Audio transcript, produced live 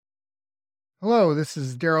Hello, this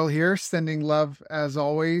is Derral here, sending love as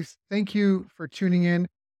always. Thank you for tuning in.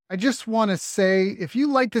 I just want to say if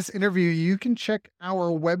you like this interview, you can check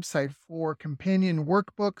our website for companion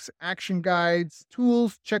workbooks, action guides,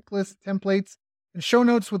 tools, checklists, templates, and show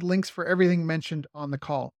notes with links for everything mentioned on the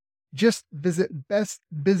call. Just visit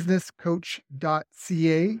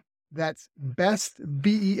bestbusinesscoach.ca. That's best,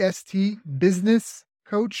 B-E-S-T,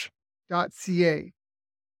 businesscoach.ca.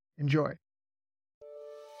 Enjoy.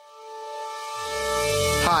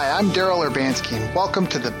 Hi, I'm Derral Urbanski, and welcome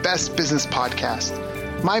to the Best Business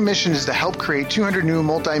Podcast. My mission is to help create 200 new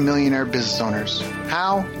multimillionaire business owners.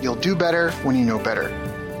 How? You'll do better when you know better.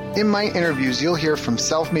 In my interviews, you'll hear from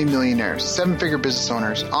self-made millionaires, seven-figure business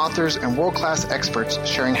owners, authors, and world-class experts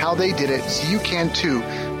sharing how they did it so you can too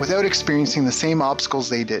without experiencing the same obstacles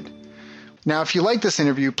they did. Now, if you like this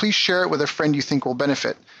interview, please share it with a friend you think will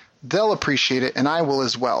benefit. They'll appreciate it, and I will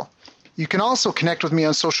as well. You can also connect with me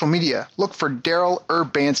on social media. Look for Derral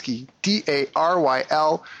Urbanski,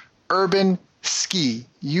 D-A-R-Y-L, Urban Ski,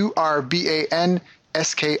 U-R-B-A-N-S-K-I,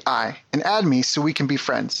 and add me so we can be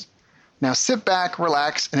friends. Now sit back,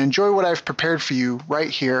 relax, and enjoy what I've prepared for you right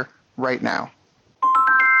here, right now.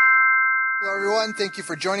 Hello, everyone. Thank you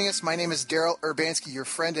for joining us. My name is Derral Urbanski, your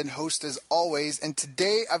friend and host as always. And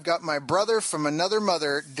today I've got my brother from another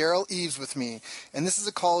mother, Derral Eves, with me. And this is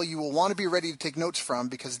a call you will want to be ready to take notes from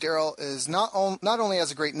because Derral is not only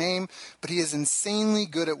has a great name, but he is insanely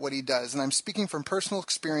good at what he does. And I'm speaking from personal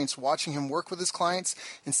experience watching him work with his clients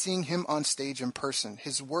and seeing him on stage in person.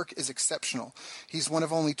 His work is exceptional. He's one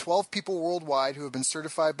of only 12 people worldwide who have been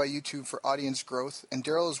certified by YouTube for audience growth. And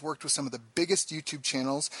Derral has worked with some of the biggest YouTube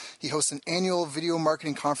channels. He hosts an annual video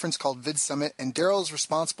marketing conference called Vid Summit, and Derral is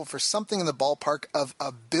responsible for something in the ballpark of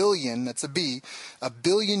a billion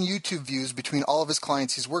YouTube views between all of his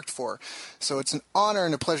clients he's worked for. So it's an honor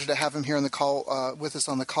and a pleasure to have him here on the call with us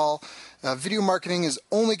on the call. Video marketing is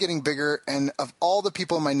only getting bigger, and of all the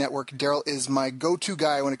people in my network, Derral is my go-to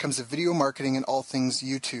guy when it comes to video marketing and all things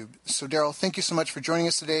YouTube. So Derral, thank you so much for joining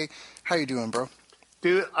us today. How are you doing, bro?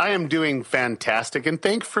 Dude, I am doing fantastic, and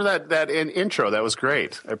thanks for that intro. That was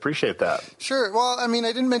great. I appreciate that. Sure. Well, I mean,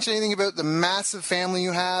 I didn't mention anything about the massive family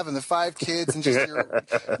you have and the 5 kids and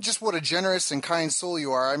just what a generous and kind soul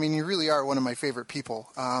you are. I mean, you really are one of my favorite people.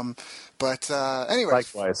 But anyway.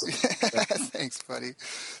 Likewise. Thanks, buddy.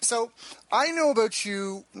 So I know about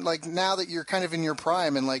you, like, now that you're kind of in your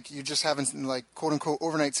prime and, like, you're just having, like, quote-unquote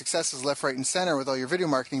overnight successes left, right, and center with all your video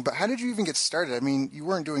marketing. But how did you even get started? I mean, you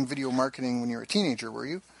weren't doing video marketing when you were a teenager, were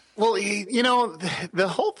you? Well, you know, the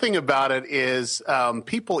whole thing about it is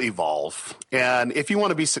people evolve. And if you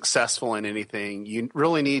want to be successful in anything, you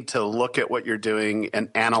really need to look at what you're doing and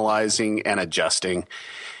analyzing and adjusting.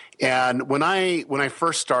 And when I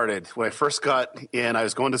first got in, I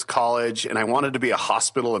was going to college and I wanted to be a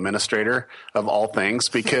hospital administrator of all things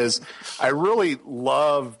because I really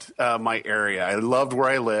loved my area. I loved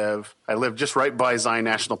where I live. I live just right by Zion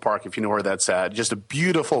National Park, if you know where that's at. Just a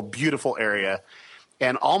beautiful, beautiful area.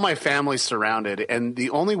 And all my family's surrounded. And the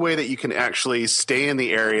only way that you can actually stay in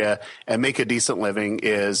the area and make a decent living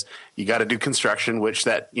is you got to do construction, which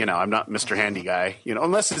I'm not Mr. Handy guy,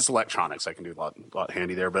 unless it's electronics. I can do a lot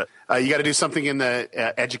handy there. But you got to do something in the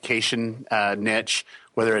education niche,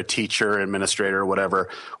 whether a teacher, administrator, or whatever,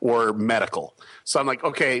 or medical. So I'm like,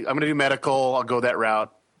 okay, I'm going to do medical. I'll go that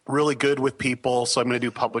route. Really good with people, so I'm going to do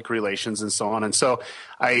public relations and so on. And so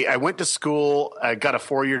I went to school. I got a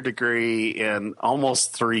 4-year degree in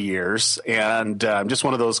almost 3 years, and I'm just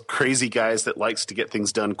one of those crazy guys that likes to get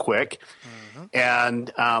things done quick.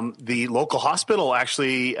 And the local hospital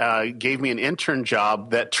actually gave me an intern job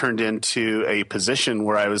that turned into a position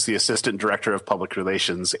where I was the assistant director of public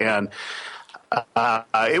relations. And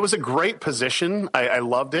it was a great position. I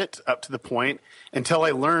loved it up to the point until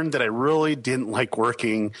I learned that I really didn't like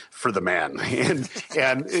working for the man. And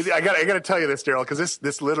I got to tell you this, Derral, because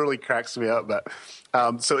this literally cracks me up. But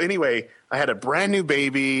so anyway, I had a brand new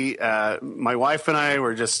baby. My wife and I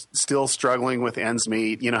were just still struggling with ends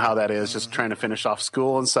meet. You know how that is, just trying to finish off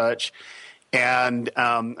school and such. And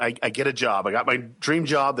I get a job. I got my dream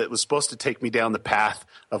job that was supposed to take me down the path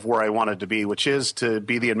of where I wanted to be, which is to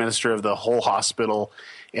be the administrator of the whole hospital.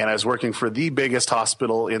 And I was working for the biggest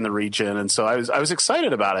hospital in the region. And so I was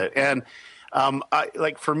excited about it. And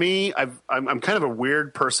for me, I'm kind of a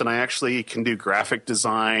weird person. I actually can do graphic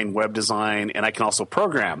design, web design, and I can also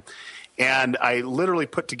program. And I literally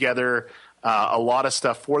put together a lot of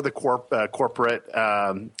stuff for the corporate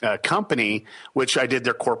company, which I did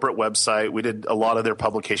their corporate website. We did a lot of their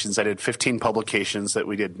publications. I did 15 publications that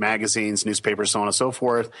we did, magazines, newspapers, so on and so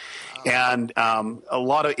forth, and a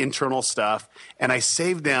lot of internal stuff. And I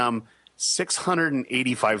saved them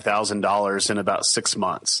 $685,000 in about 6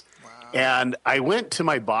 months. And I went to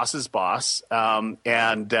my boss's boss,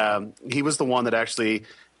 and he was the one that actually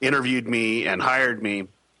interviewed me and hired me.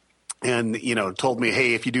 And, told me,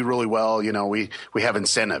 hey, if you do really well, we have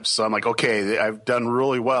incentives. So I'm like, okay, I've done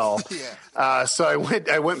really well. Yeah. So I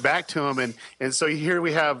went back to him, and so here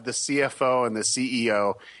we have the CFO and the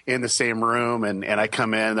CEO in the same room, and I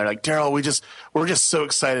come in, and they're like, Derral, we're just so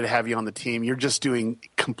excited to have you on the team. You're just doing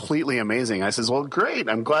completely amazing. I says, well, great.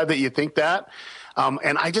 I'm glad that you think that.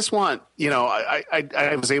 And I just want,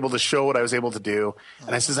 I was able to show what I was able to do.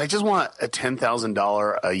 And I says, I just want a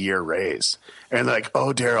 $10,000 a year raise. And they're like,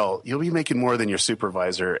 oh, Derral, you'll be making more than your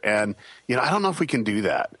supervisor. And, I don't know if we can do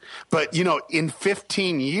that. But, in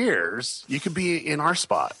 15 years, you could be in our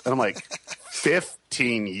spot. And I'm like,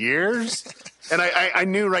 15 years? And I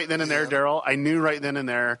knew right then and there, Derral, I knew right then and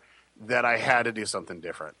there that I had to do something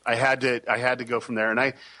different. I had to go from there.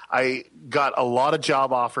 And I got a lot of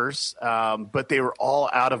job offers, but they were all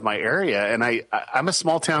out of my area. And I'm a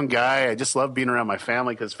small town guy. I just love being around my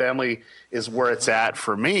family because family is where it's at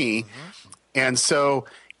for me. And so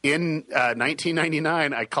in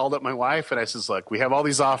 1999, I called up my wife and I says, look, we have all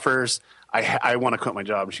these offers. I want to quit my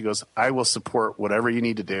job. And she goes, I will support whatever you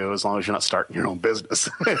need to do as long as you're not starting your own business.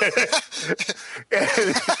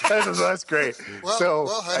 That's great. Well,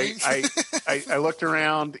 honey. I looked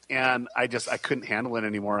around and I couldn't handle it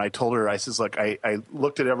anymore. And I told her, I says, look, I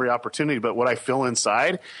looked at every opportunity, but what I feel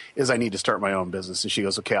inside is I need to start my own business. And she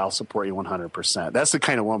goes, okay, I'll support you 100%. That's the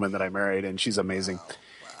kind of woman that I married, and she's amazing.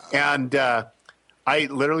 Wow. And I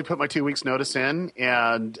literally put my 2 weeks notice in,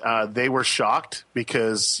 and they were shocked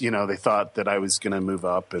because, they thought that I was going to move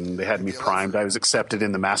up, and they had me primed. I was accepted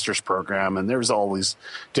in the master's program, and there was all these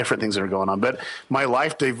different things that are going on. But my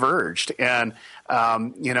life diverged, and,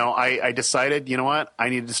 I decided, you know what, I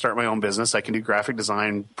needed to start my own business. I can do graphic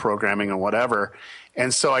design, programming, and whatever.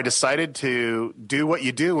 And so I decided to do what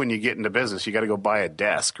you do when you get into business. You got to go buy a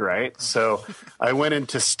desk, right? So I went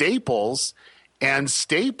into Staples. And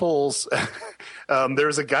Staples, there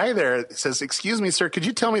was a guy there that says, excuse me, sir, could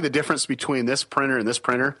you tell me the difference between this printer and this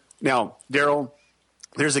printer? Now, Derral,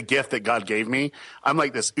 there's a gift that God gave me. I'm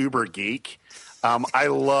like this uber geek. I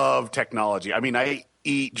love technology. I mean, I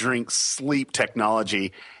eat, drink, sleep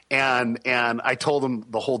technology. And I told him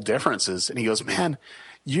the whole differences. And he goes, man,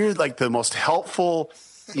 you're like the most helpful,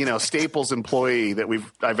 Staples employee that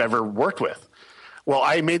I've ever worked with. Well,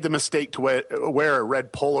 I made the mistake to wear a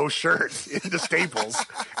red polo shirt into Staples.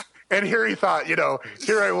 And here he thought,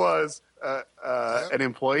 here I was, an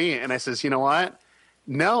employee. And I says, you know what?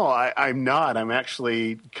 No, I'm not. I'm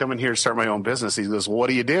actually coming here to start my own business. He goes, well, what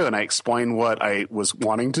do you do? And I explained what I was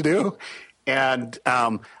wanting to do. And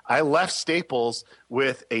I left Staples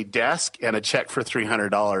with a desk and a check for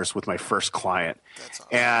 $300 with my first client. That's awesome.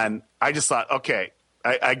 And I just thought, okay,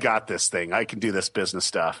 I got this thing. I can do this business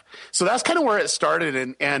stuff. So that's kind of where it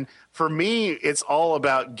started. And for me, it's all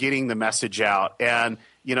about getting the message out. And,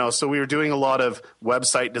 so we were doing a lot of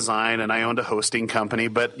website design, and I owned a hosting company.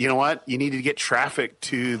 But you know what? You need to get traffic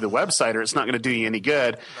to the website or it's not going to do you any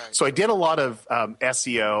good. Right. So I did a lot of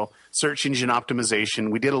SEO, search engine optimization.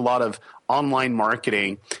 We did a lot of online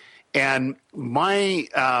marketing. And my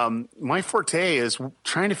forte is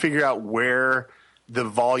trying to figure out where the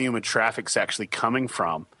volume of traffic's actually coming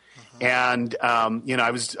from. And,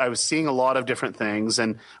 I was seeing a lot of different things,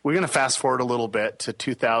 and we're going to fast forward a little bit to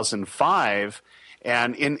 2005.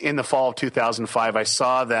 And in the fall of 2005, I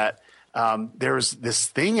saw that there was this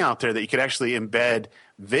thing out there that you could actually embed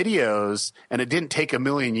videos, and it didn't take a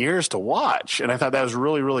million years to watch. And I thought that was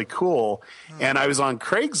really, really cool. And I was on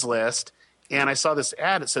Craigslist, and I saw this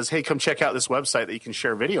ad. It says, hey, come check out this website that you can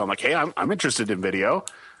share video. I'm like, hey, I'm interested in video.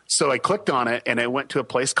 So I clicked on it, and I went to a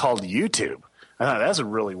place called YouTube. I thought, that's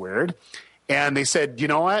really weird. And they said, you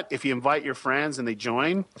know what? If you invite your friends and they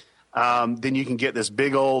join, then you can get this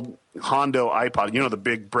big old Hondo iPod, the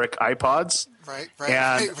big brick iPods. Right.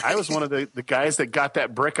 And I was one of the guys that got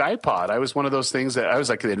that brick iPod. I was one of those things that I was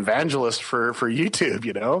like an evangelist for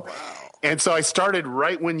YouTube, Wow. And so I started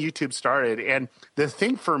right when YouTube started. And the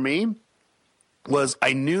thing for me was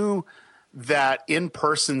I knew that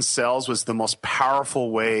in-person sales was the most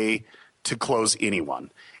powerful way to close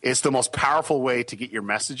anyone. It's the most powerful way to get your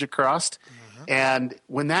message across. And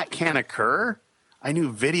when that can't occur, I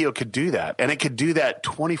knew video could do that, and it could do that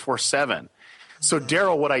 24/7. So,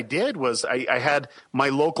 Derral, what I did was I had my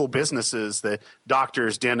local businesses, the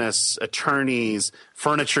doctors, dentists, attorneys,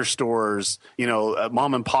 furniture stores,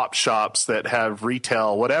 mom and pop shops that have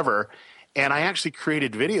retail, whatever. And I actually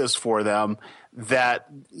created videos for them that,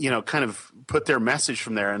 kind of put their message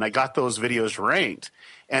from there. And I got those videos ranked.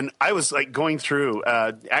 And I was like going through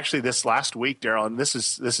actually this last week, Derral, and this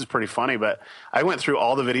is pretty funny, but I went through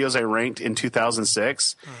all the videos I ranked in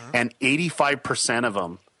 2006, and 85% of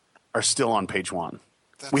them are still on page one.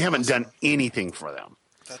 We haven't done anything for them.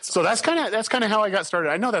 That's kind of how I got started.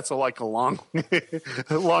 I know that's a long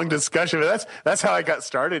long discussion, but that's how I got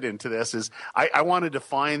started into this. Is I wanted to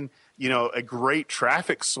find a great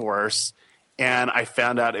traffic source, and I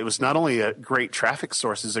found out it was not only a great traffic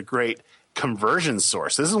source, it's a great conversion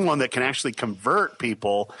source. This is one that can actually convert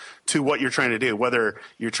people to what you're trying to do, whether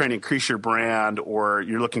you're trying to increase your brand or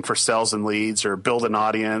you're looking for sales and leads or build an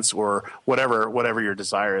audience or whatever your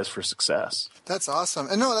desire is for success. That's awesome.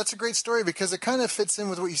 And no, that's a great story because it kind of fits in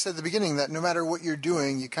with what you said at the beginning, that no matter what you're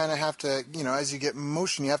doing, you kind of have to, as you get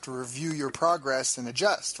motion, you have to review your progress and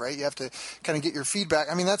adjust, right? You have to kind of get your feedback.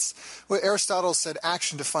 I mean, that's what Aristotle said,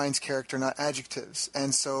 action defines character, not adjectives.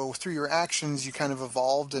 And so through your actions, you kind of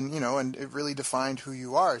evolved and it really defined who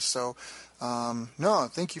you are. So, no,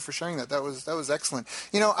 thank you for sharing that. That was excellent.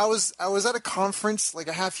 I was at a conference like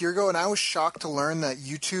a half year ago, and I was shocked to learn that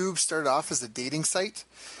YouTube started off as a dating site.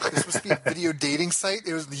 It was supposed to be a video dating site.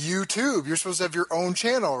 It was YouTube. You're supposed to have your own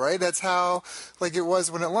channel, right? That's how it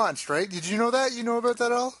was when it launched, right? Did you know that? You know about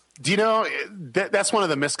that at all? Do you know, that's one of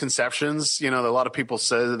the misconceptions, a lot of people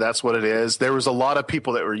say that's what it is. There was a lot of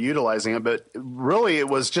people that were utilizing it, but really it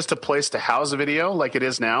was just a place to house a video like it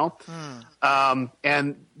is now.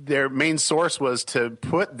 And their main source was to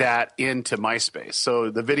put that into MySpace.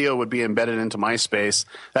 So the video would be embedded into MySpace.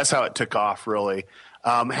 That's how it took off, really.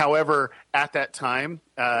 However, at that time,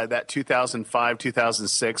 that 2005,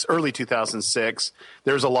 2006, early 2006,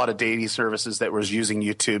 there was a lot of dating services that was using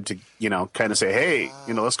YouTube to, kind of say, hey,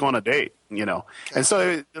 let's go on a date, And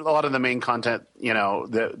so a lot of the main content,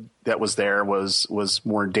 that was there was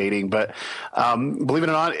more dating. But believe it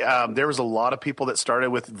or not, there was a lot of people that started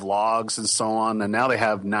with vlogs and so on. And now they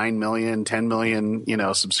have 9 million, 10 million,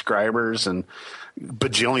 subscribers and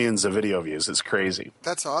bajillions of video views. It's crazy.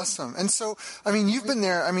 That's awesome. And so, you've been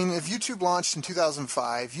there. If YouTube launched in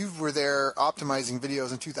 2005, you were there optimizing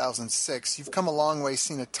videos in 2006. You've come a long way,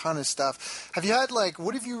 seen a ton of stuff. Have you had,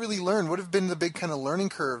 what have you really learned? What have been the big kind of learning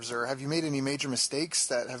curves, or have you made any major mistakes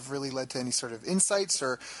that have really led to any sort of insights,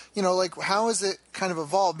 or, how has it kind of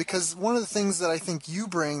evolved? Because one of the things that I think you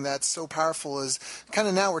bring that's so powerful is kind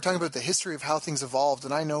of now we're talking about the history of how things evolved.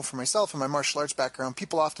 And I know for myself in my martial arts background,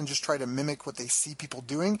 people often just try to mimic what they see people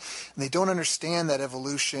doing, and they don't understand that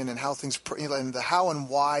evolution and how things and the how and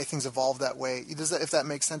why things evolve that way. If that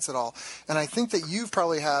makes sense at all. And I think that you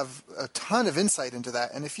probably have a ton of insight into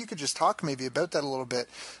that. And if you could just talk maybe about that a little bit,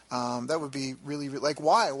 that would be really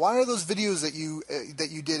why are those videos that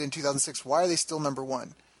you did in 2006? Why are they still number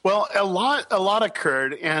one? Well, a lot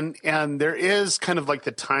occurred, and there is kind of like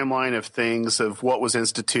the timeline of things of what was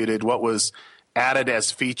instituted, what was added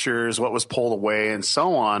as features, what was pulled away, and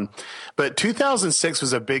so on. But 2006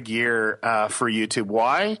 was a big year for YouTube.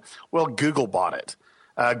 Why? Well, Google bought it.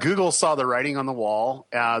 Google saw the writing on the wall.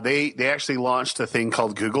 They actually launched a thing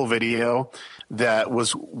called Google Video that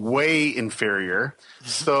was way inferior.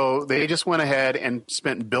 So they just went ahead and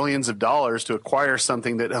spent billions of dollars to acquire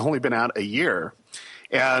something that had only been out a year.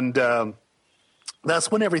 And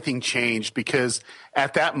that's when everything changed, because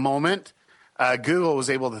at that moment, Google was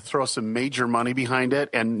able to throw some major money behind it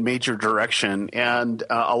and major direction. And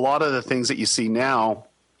a lot of the things that you see now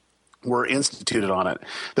were instituted on it.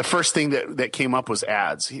 The first thing that came up was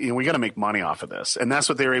ads. We got to make money off of this. And that's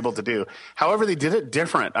what they were able to do. However, they did it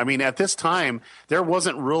different. At this time, there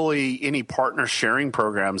wasn't really any partner sharing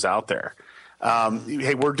programs out there.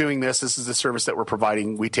 Hey, we're doing this. This is the service that we're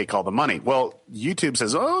providing. We take all the money. Well, YouTube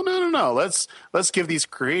says, oh, no. Let's give these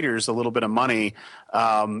creators a little bit of money,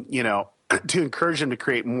 to encourage them to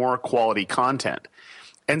create more quality content.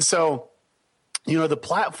 And so, the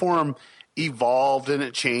platform evolved and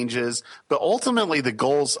it changes, but ultimately the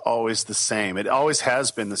goal's always the same. It always has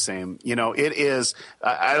been the same. It is,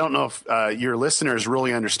 I don't know if your listeners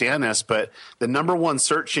really understand this, but the number one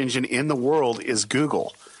search engine in the world is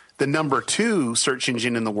Google. The number two search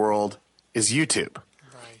engine in the world is YouTube.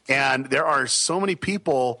 Right. And there are so many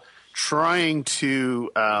people trying to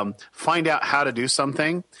find out how to do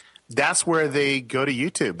something. That's where they go to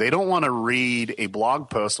YouTube. They don't want to read a blog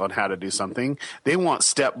post on how to do something. They want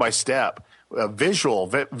step-by-step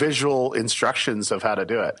visual instructions of how to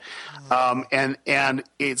do it. And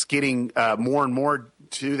it's getting more and more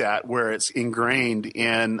to that, where it's ingrained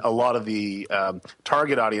in a lot of the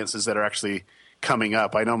target audiences that are actually coming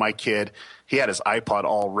up. I know my kid, he had his iPod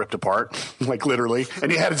all ripped apart, like literally,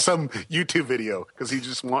 and he had some YouTube video because he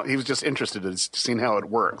was just interested in seeing how it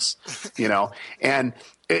works,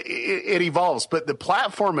 It evolves, but the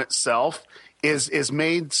platform itself is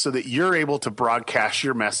made so that you're able to broadcast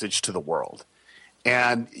your message to the world.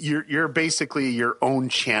 And you're basically your own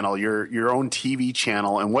channel, your own TV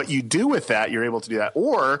channel. And what you do with that, you're able to do that.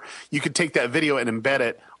 Or you could take that video and embed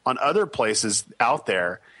it on other places out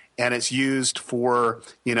there, and it's used for,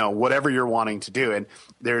 whatever you're wanting to do. And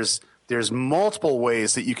there's multiple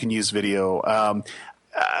ways that you can use video.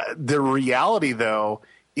 The reality, though,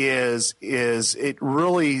 is it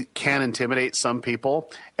really can intimidate some people,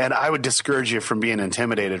 and I would discourage you from being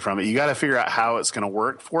intimidated from it. You got to figure out how it's going to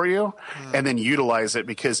work for you, and then utilize it,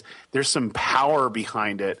 because there's some power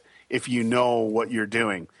behind it if you know what you're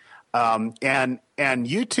doing. And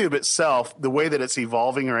YouTube itself, the way that it's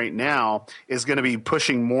evolving right now, is going to be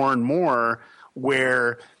pushing more and more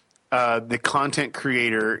where the content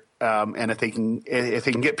creator, and if they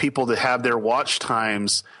can get people to have their watch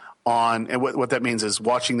times on, and what that means is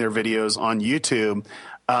watching their videos on YouTube,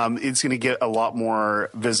 it's going to get a lot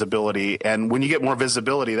more visibility. And when you get more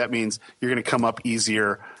visibility, that means you're going to come up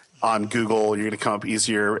easier on Google. You're going to come up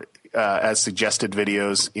easier as suggested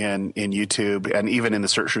videos in YouTube, and even in the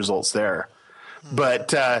search results there. But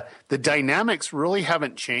the dynamics really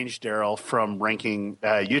haven't changed, Derral, from ranking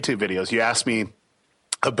YouTube videos. You asked me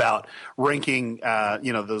about ranking,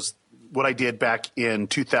 those, what I did back in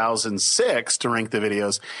 2006 to rank the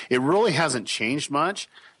videos. It really hasn't changed much.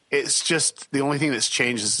 It's just the only thing that's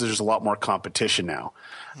changed is there's a lot more competition now.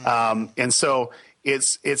 And so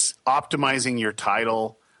it's optimizing your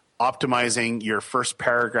title, optimizing your first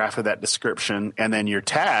paragraph of that description, and then your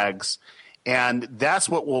tags. And that's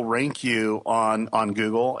what will rank you on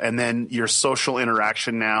Google. And then your social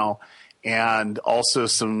interaction now, and also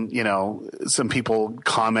some people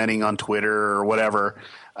commenting on Twitter or whatever,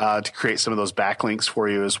 to create some of those backlinks for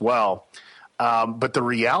you as well. But the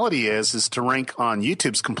reality is to rank on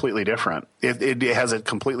YouTube's completely different. It has a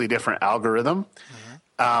completely different algorithm.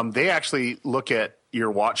 They actually look at your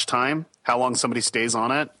watch time, how long somebody stays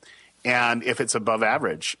on it, and if it's above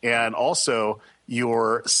average. And also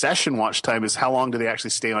your session watch time is how long do they actually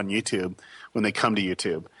stay on YouTube when they come to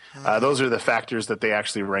YouTube. Those are the factors that they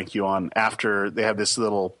actually rank you on after they have this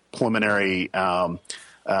little preliminary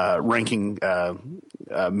ranking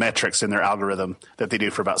metrics in their algorithm that they do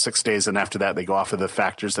for about 6 days, and after that they go off of the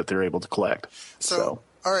factors that they're able to collect. So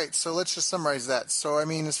all right, so let's just summarize that. So, I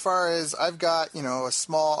mean, as far as I've got, a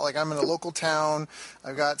small, like I'm in a local town,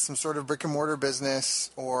 I've got some sort of brick and mortar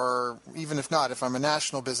business, or even if not, if I'm a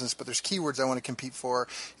national business, but there's keywords I want to compete for,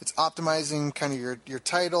 it's optimizing kind of your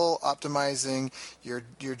title, optimizing your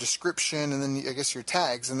description, and then I guess your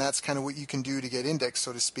tags, and that's kind of what you can do to get indexed,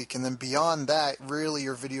 so to speak. And then beyond that, really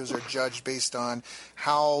your videos are judged based on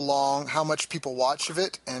how much people watch of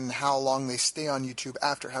it, and how long they stay on YouTube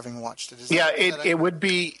after having watched it.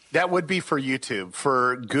 That would be for YouTube.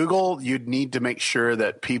 For Google, you'd need to make sure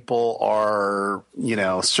that people are,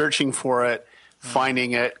 searching for it,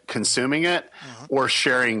 finding it, consuming it, or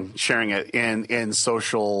sharing it in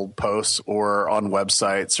social posts or on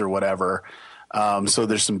websites or whatever. So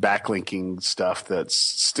there's some backlinking stuff that's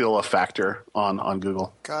still a factor on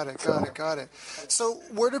Google. Got it. So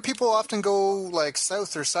where do people often go, like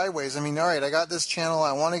south or sideways? I mean, all right, I got this channel.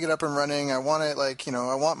 I want to get up and running. I want it,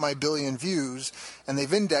 I want my billion views, and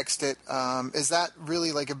they've indexed it. Is that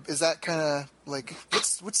really is that kind of like,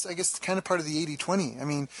 what's I guess kind of part of the 80-20? I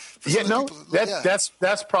mean,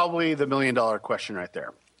 that's probably the $1 million question right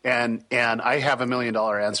there. And I have $1 million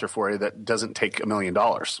answer for you that doesn't take $1 million.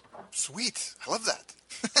 Sweet. I love that.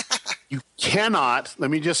 You cannot, let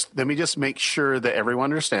me just make sure that everyone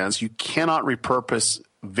understands, you cannot repurpose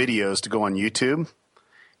videos to go on YouTube.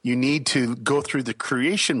 You need to go through the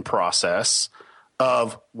creation process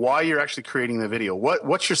of why you're actually creating the video.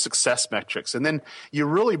 What's your success metrics? And then you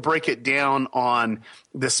really break it down on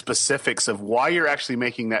the specifics of why you're actually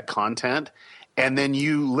making that content. And then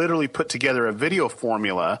you literally put together a video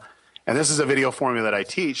formula. And this is a video formula that I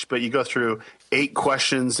teach, but you go through 8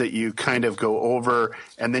 questions that you kind of go over,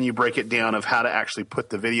 and then you break it down of how to actually put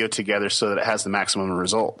the video together so that it has the maximum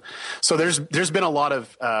result. So there's been a lot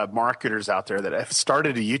of marketers out there that have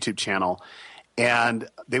started a YouTube channel, and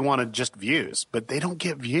they wanted just views, but they don't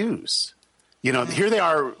get views. Here they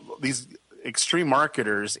are, these extreme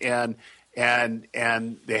marketers, and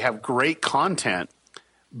they have great content,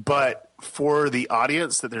 but for the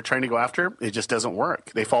audience that they're trying to go after, it just doesn't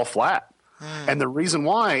work. They fall flat. And the reason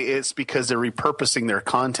why is because they're repurposing their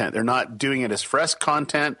content. They're not doing it as fresh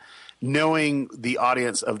content, knowing the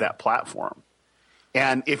audience of that platform.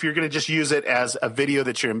 And if you're going to just use it as a video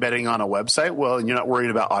that you're embedding on a website, well, and you're not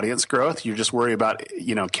worried about audience growth, you're just worried about,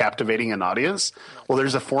 captivating an audience. Well,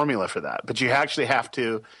 there's a formula for that. But you actually have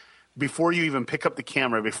to before you even pick up the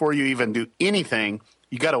camera, before you even do anything,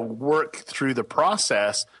 you got to work through the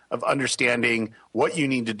process of understanding what you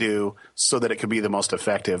need to do so that it can be the most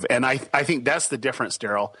effective. And I think that's the difference,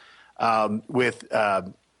 Derral, with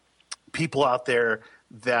people out there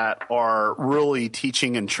that are really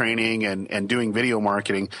teaching and training and doing video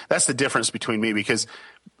marketing. That's the difference between me, because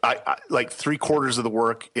I like 3/4 of the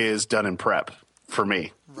work is done in prep for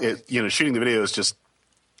me. Right. Shooting the video is just,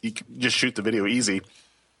 you can just shoot the video easy.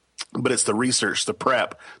 But it's the research, the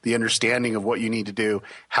prep, the understanding of what you need to do,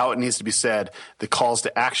 how it needs to be said, the calls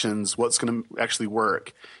to actions, what's going to actually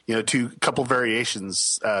work, to a couple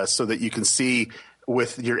variations so that you can see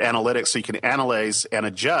with your analytics, so you can analyze and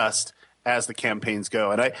adjust as the campaigns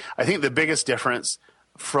go. And I think the biggest difference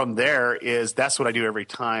from there is that's what I do every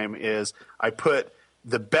time is I put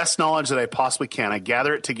the best knowledge that I possibly can. I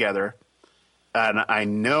gather it together, and I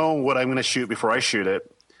know what I'm going to shoot before I shoot it.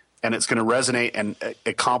 And it's going to resonate and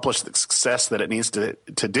accomplish the success that it needs to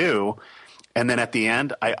do. And then at the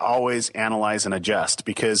end, I always analyze and adjust,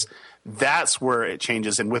 because that's where it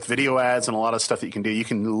changes. And with video ads and a lot of stuff that you can do, you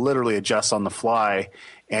can literally adjust on the fly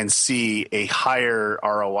and see a higher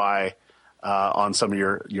ROI on some of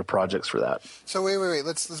your projects for that. So wait.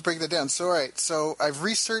 Let's break that down. So all right. So I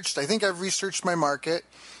think I've researched my market.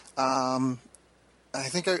 And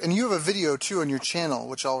you have a video too on your channel,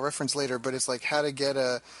 which I'll reference later, but it's like how to get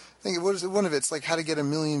one of it's like how to get 1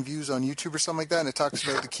 million views on YouTube or something like that. And it talks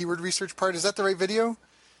about the keyword research part. Is that the right video?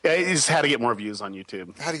 Yeah, it's how to get more views on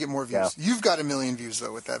YouTube. How to get more views. Yeah. You've got 1 million views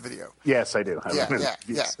though with that video. Yes, I do.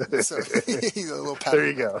 Yeah. So he's a little pat. There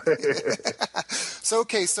you go.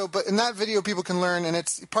 But in that video, people can learn, and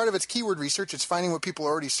it's part of it's keyword research. It's finding what people are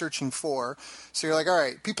already searching for. So you're like, all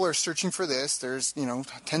right, people are searching for this. There's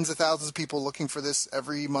tens of thousands of people looking for this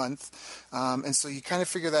every month, and so you kind of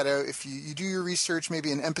figure that out. If you do your research,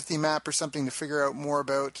 maybe an empathy map or something to figure out more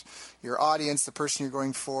about your audience, the person you're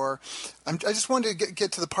going for. I just wanted to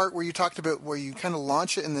get to the part where you talked about where you kind of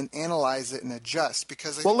launch it and then analyze it and adjust,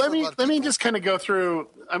 because let me just kind of go through.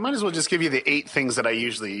 I might as well just give you the 8 things that I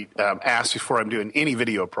usually ask before I'm doing any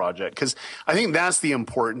video project, because I think that's the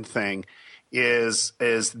important thing is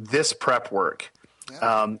this prep work.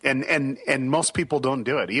 Yeah. And most people don't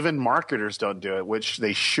do it. Even marketers don't do it, which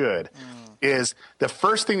they should. Is the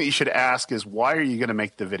first thing that you should ask is, why are you going to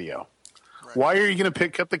make the video? Right. Why are you going to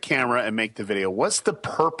pick up the camera and make the video? What's the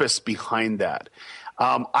purpose behind that?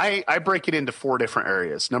 I break it into 4 different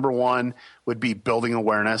areas. Number 1 would be building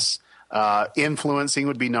awareness. Influencing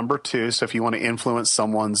would be number 2. So if you want to influence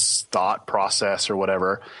someone's thought process or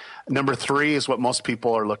whatever. Number 3 is what most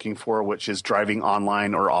people are looking for, which is driving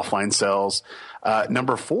online or offline sales.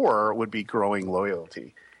 Number 4 would be growing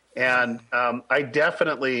loyalty. And I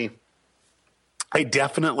definitely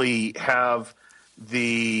have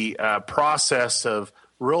the process of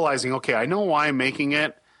realizing, okay, I know why I'm making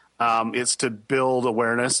it. It's to build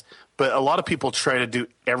awareness. But a lot of people try to do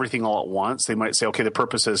everything all at once. They might say, okay, the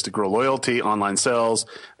purpose is to grow loyalty, online sales,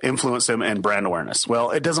 influence them, and brand awareness. Well,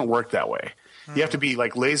 it doesn't work that way. Mm-hmm. You have to be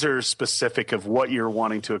like laser specific of what you're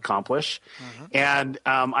wanting to accomplish. Mm-hmm. And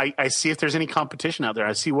I see if there's any competition out there.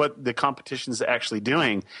 I see what the competition is actually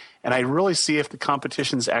doing. And I really see if the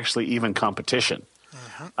competition is actually even competition.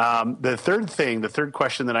 Mm-hmm. The third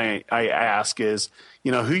question that I ask is,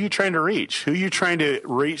 who are you trying to reach? Who are you trying to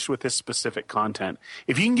reach with this specific content?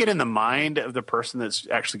 If you can get in the mind of the person that's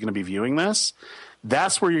actually going to be viewing this,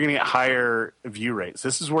 that's where you're going to get higher view rates.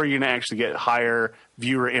 This is where you're going to actually get higher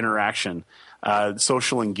viewer interaction.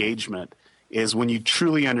 Social engagement is when you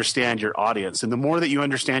truly understand your audience. And the more that you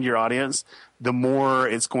understand your audience, the more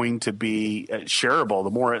it's going to be shareable,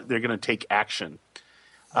 the more they're going to take action.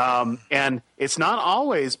 And it's not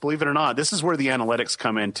always, believe it or not, this is where the analytics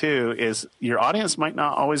come in too, is your audience might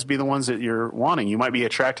not always be the ones that you're wanting. You might be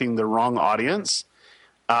attracting the wrong audience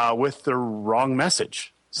with the wrong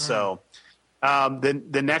message. So then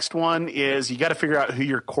the next one is you got to figure out who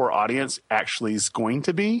your core audience actually is going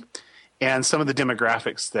to be and some of the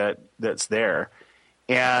demographics that's there.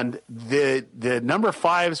 And the number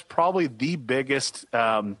 5 is probably the biggest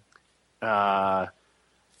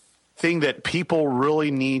thing that people really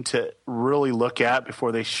need to really look at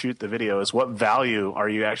before they shoot the video is what value are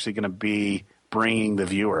you actually going to be bringing the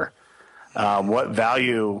viewer? What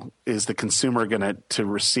value is the consumer going to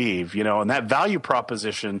receive? And that value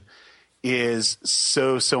proposition is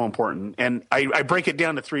so important. And I break it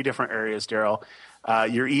down to 3 different areas, Derral.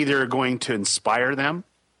 You're either going to inspire them,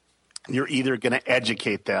 you're either going to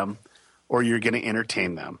educate them, or you're going to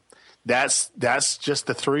entertain them. That's just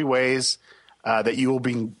the 3 ways that you will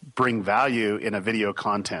bring value in a video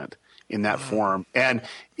content in that form. And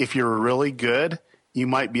if you're really good you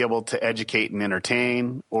might be able to educate and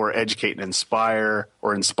entertain, or educate and inspire,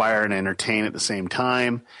 or inspire and entertain at the same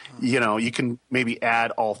time. You know, you can maybe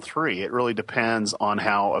add all three. It really depends on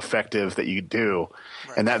how effective that you do.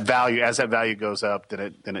 Right. And that value, as that value goes up,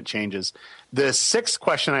 then it changes. The sixth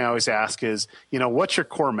question I always ask is, you know, what's your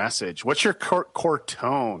core message? What's your core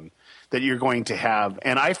tone that you're going to have?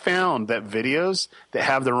 And I found that videos that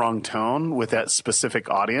have the wrong tone with that specific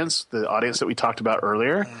audience, the audience that we talked about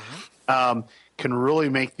earlier, can really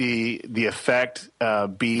make the effect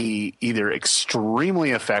be either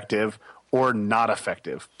extremely effective or not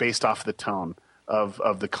effective based off the tone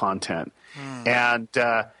of the content. And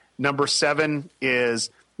number 7 is,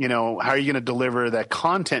 you know, how are you going to deliver that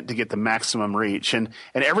content to get the maximum reach? And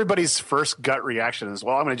everybody's first gut reaction is,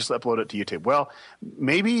 well, I'm going to just upload it to YouTube. Well,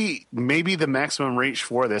 maybe the maximum reach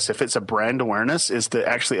for this, if it's a brand awareness, is to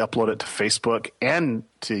actually upload it to Facebook and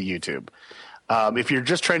to YouTube. If you're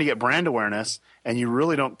just trying to get brand awareness and you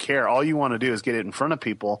really don't care, all you want to do is get it in front of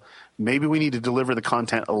people, maybe we need to deliver the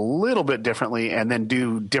content a little bit differently and then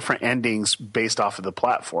do different endings based off of the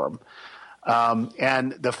platform.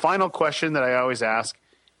 And the final question that I always ask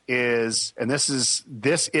is, and this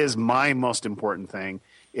is my most important thing,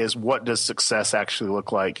 is what does success actually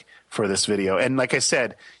look like for this video? And like I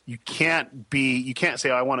said, you can't say,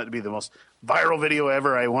 oh, I want it to be the most viral video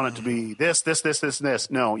ever. I want it to be this, and this.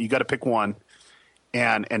 No, you got to pick one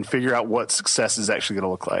and figure out what success is actually going to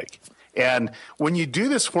look like. And when you do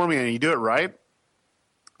this for me and you do it right,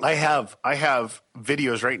 I have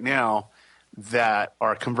videos right now that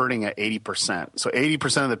are converting at 80%. So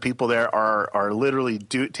 80% of the people there are literally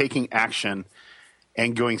taking action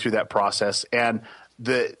and going through that process. And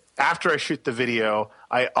after I shoot the video,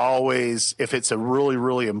 I always, if it's a really,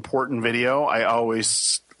 really important video, I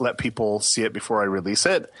always let people see it before I release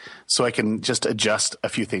it, so I can just adjust a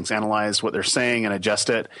few things, analyze what they're saying and adjust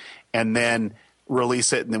it, and then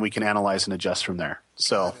release it, and then we can analyze and adjust from there.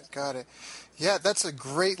 So Got it. Yeah, that's a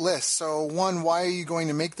great list. So 1, why are you going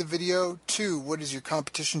to make the video? 2, what is your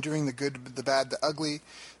competition doing, the good, the bad, the ugly?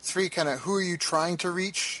 3, kind of who are you trying to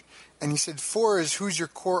reach? And you said 4 is who's your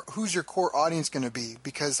core audience going to be?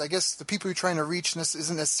 Because I guess the people you're trying to reach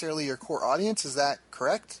isn't necessarily your core audience. Is that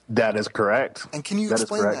correct? That is correct. And can you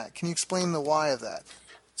explain that? Can you explain the why of that?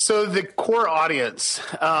 So the core audience,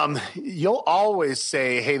 you'll always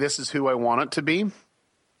say, hey, this is who I want it to be.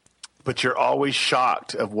 But you're always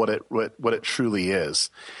shocked of what it truly is.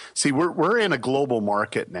 See, we're in a global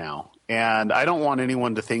market now, and I don't want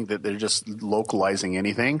anyone to think that they're just localizing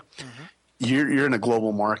anything. Mm-hmm. You're in a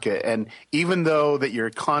global market, and even though that your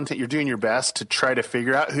content, you're doing your best to try to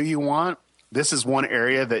figure out who you want, this is one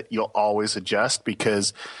area that you'll always adjust,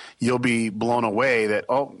 because you'll be blown away that,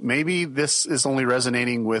 oh, maybe this is only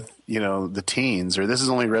resonating with, you know, the teens, or this is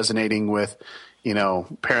only resonating with, you know,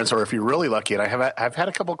 parents, or if you're really lucky, and I've had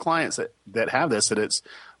a couple of clients that have this, that it's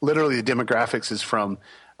literally the demographics is from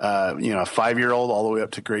a 5-year-old all the way up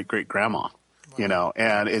to great grandma, you know,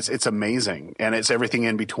 and it's amazing, and it's everything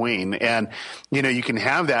in between, and you know, you can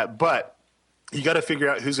have that, but you got to figure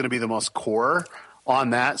out who's going to be the most core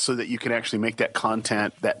on that, so that you can actually make that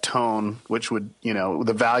content, that tone, which would, you know,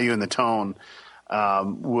 the value in the tone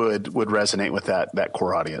would resonate with that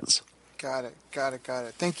core audience. Got it.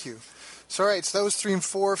 Thank you. So, all right, so that was 3 and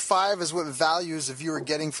 4. 5 is what values the viewer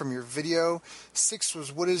getting from your video. 6 was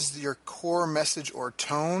what is your core message or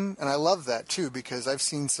tone. And I love that, too, because I've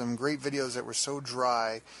seen some great videos that were so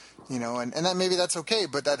dry, you know, and that maybe that's okay,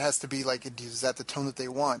 but that has to be like, is that the tone that they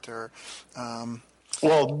want? Or,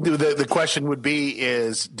 Well, the question would be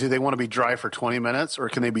is, do they want to be dry for 20 minutes, or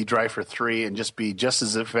can they be dry for 3 and just be just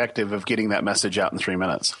as effective of getting that message out in 3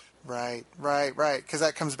 minutes? Right. Because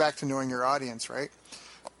that comes back to knowing your audience, right?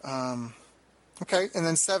 Okay, and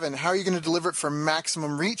then 7, how are you going to deliver it for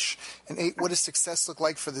maximum reach? And 8, what does success look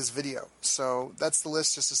like for this video? So that's the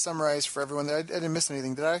list, just to summarize for everyone. I didn't miss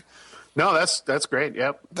anything, did I? No, that's great.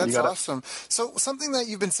 Yep. That's awesome. So something that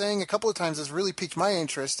you've been saying a couple of times has really piqued my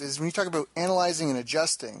interest is when you talk about analyzing and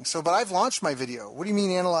adjusting. So, but I've launched my video. What do you mean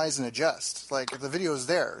analyze and adjust? Like, if the video is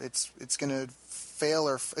there, it's going to fail,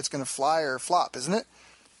 or it's going to fly or flop, isn't it?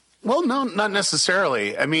 Well, no, not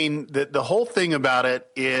necessarily. I mean, the whole thing about it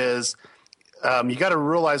is you got to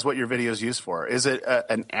realize what your video is used for. Is it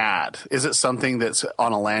an ad? Is it something that's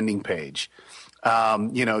on a landing page?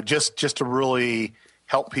 You know, just to really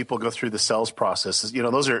help people go through the sales processes. You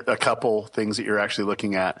know, those are a couple things that you're actually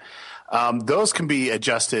looking at. Those can be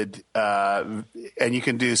adjusted, and you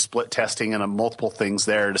can do split testing and multiple things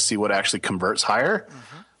there to see what actually converts higher.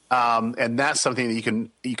 Mm-hmm. And that's something that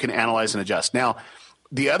you can analyze and adjust. Now,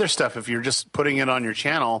 the other stuff, if you're just putting it on your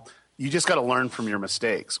channel, you just got to learn from your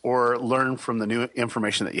mistakes or learn from the new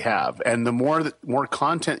information that you have. And the more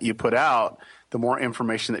content you put out, the more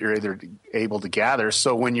information that you're either able to gather.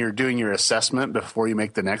 So when you're doing your assessment before you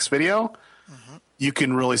make the next video, you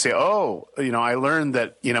can really say, oh, I learned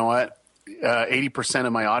that, 80%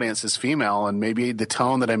 of my audience is female, and maybe the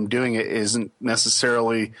tone that I'm doing it isn't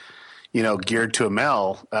necessarily, geared to a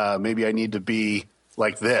male. Maybe I need to be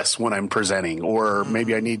like this when I'm presenting, or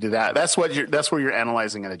maybe I need to that. That's where you're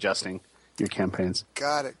analyzing and adjusting your campaigns.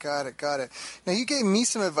 Got it. Now, you gave me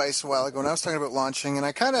some advice a while ago when I was talking about launching, and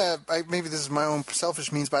maybe this is my own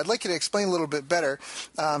selfish means, but I'd like you to explain a little bit better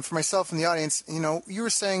for myself and the audience. You were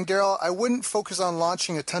saying, Derral, I wouldn't focus on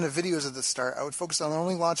launching a ton of videos at the start. I would focus on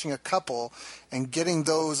only launching a couple and getting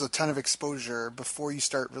those a ton of exposure before you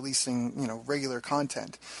start releasing, regular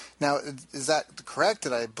content. Now, is that correct?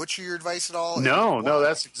 Did I butcher your advice at all? No,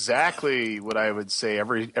 that's exactly what I would say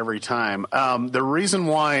every time. The reason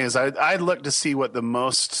why is I'd look to see what the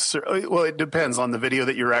most, well, it depends on the video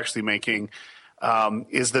that you're actually making.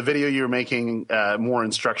 Is the video you're making more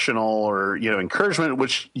instructional or, encouragement,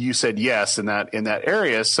 which you said yes in that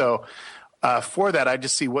area. So for that, I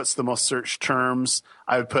just see what's the most searched terms.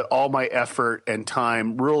 I would put all my effort and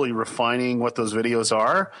time really refining what those videos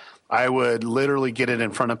are. I would literally get it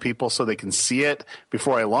in front of people so they can see it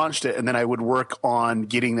before I launched it. And then I would work on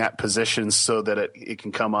getting that position so that it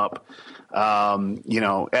can come up,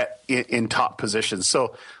 in top positions.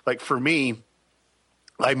 So like for me,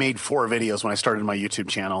 I made 4 videos when I started my YouTube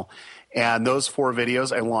channel, and those 4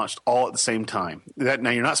 videos I launched all at the same time. Now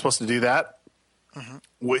you're not supposed to do that.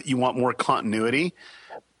 You want more continuity.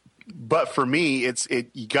 But for me,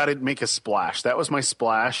 you got to make a splash. That was my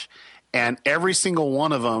splash. And every single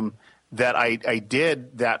one of them that I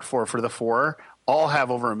did that for the 4 all have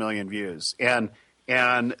over 1 million views. And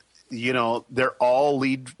they're all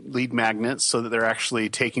lead magnets, so that they're actually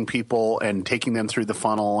taking people and taking them through the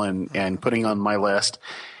funnel and putting on my list.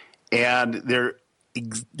 And they're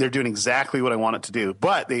doing exactly what I want it to do.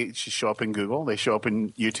 But they show up in Google. They show up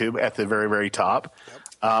in YouTube at the very, very top. Yep.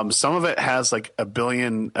 Some of it has like 1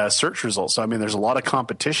 billion search results. So, I mean, there's a lot of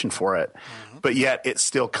competition for it, but yet it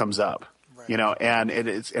still comes up, and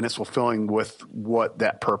it's fulfilling with what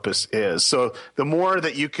that purpose is. So the more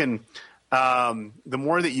that you can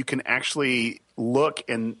actually look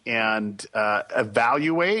and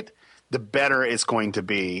evaluate, the better it's going to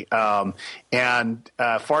be. And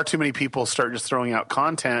far too many people start just throwing out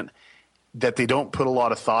content that they don't put a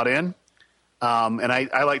lot of thought in. And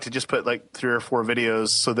I like to just put like 3 or 4 videos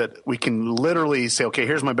so that we can literally say, okay,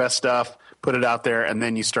 here's my best stuff, put it out there, and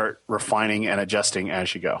then you start refining and adjusting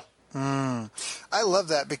as you go. I love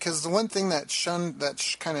that, because the one thing that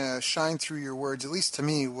kind of shined through your words, at least to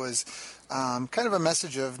me, was kind of a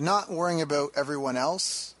message of not worrying about everyone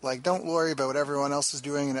else. Like, don't worry about what everyone else is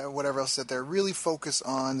doing and whatever else that they're. Really focus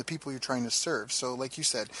on the people you're trying to serve. So, like you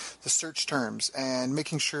said, the search terms and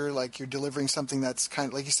making sure like you're delivering something that's kind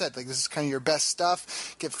of, like you said, like this is kind of your best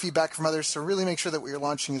stuff. Get feedback from others. So really make sure that what you're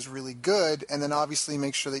launching is really good, and then obviously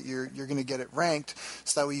make sure that you're going to get it ranked,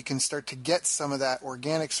 so that way you can start to get some of that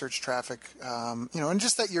organic search traffic. And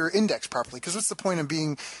just that you're indexed properly. Because what's the point of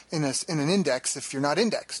being in an index if you're not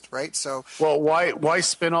indexed, right? So, well, why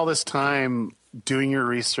spend all this time doing your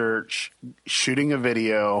research, shooting a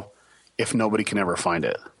video, if nobody can ever find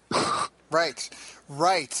it? Right.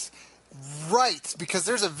 Because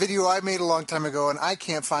there's a video I made a long time ago, and I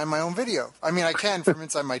can't find my own video. I mean, I can from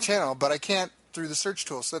inside my channel, but I can't through the search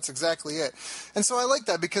tool. So that's exactly it. And so I like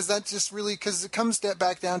that, because that just really, because it comes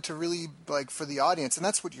back down to really like for the audience. And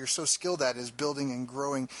that's what you're so skilled at, is building and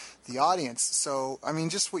growing the audience. So, I mean,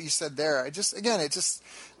 just what you said there,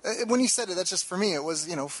 when you said it, that's just for me, it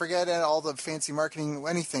was, forget all the fancy marketing,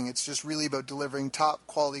 anything. It's just really about delivering top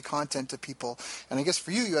quality content to people. And I guess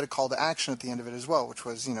for you had a call to action at the end of it as well, which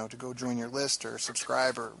was, to go join your list or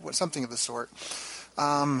subscribe or something of the sort.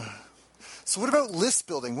 So what about list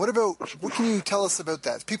building? What can you tell us about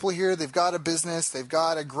that? People here, they've got a business, they've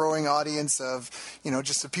got a growing audience of,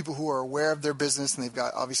 just the people who are aware of their business, and they've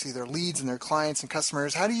got obviously their leads and their clients and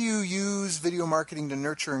customers. How do you use video marketing to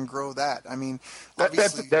nurture and grow that? I mean,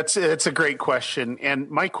 obviously... That's a great question. And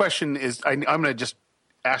my question is, I'm going to just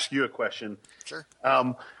ask you a question. Sure.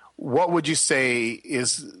 What would you say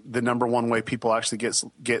is the number one way people actually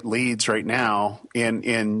get leads right now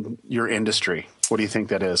in your industry? What do you think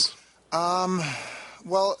that is?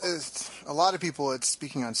 Well, a lot of people, it's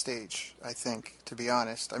speaking on stage, I think, to be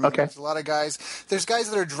honest. I mean, there's a lot of guys. There's guys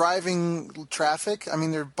that are driving traffic. I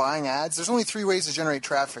mean, they're buying ads. There's only 3 ways to generate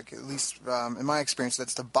traffic, at least in my experience.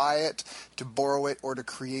 That's to buy it, to borrow it, or to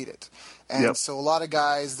create it. And so a lot of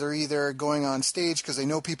guys, they're either going on stage because they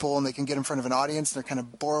know people and they can get in front of an audience, and they're kind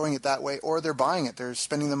of borrowing it that way, or they're buying it. They're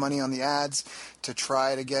spending the money on the ads to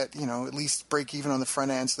try to get, at least break even on the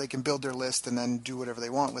front end so they can build their list and then do whatever they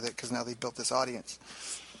want with it because now they've built this audience.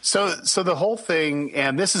 So the whole thing,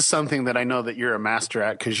 and this is something that I know that you're a master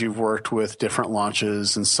at because you've worked with different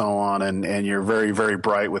launches and so on, and you're very, very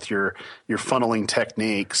bright with your funneling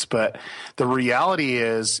techniques. But the reality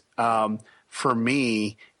is, for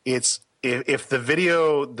me, it's if the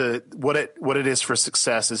video, what it is for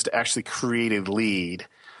success is to actually create a lead.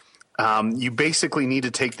 You basically need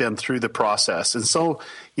to take them through the process. And so,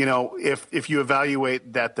 if you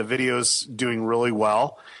evaluate that the video's doing really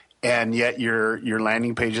well, and yet your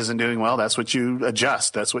landing page isn't doing well, that's what you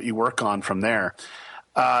adjust. That's what you work on from there.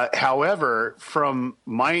 However, from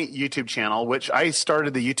my YouTube channel, which I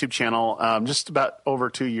started the YouTube channel just about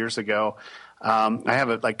over 2 years ago, I have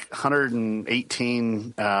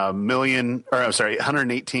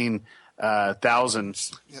 118,000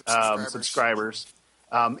 subscribers.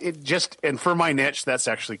 And for my niche, that's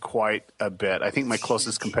actually quite a bit. I think my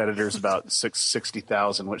closest competitor is about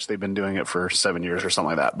 60,000, which they've been doing it for 7 years or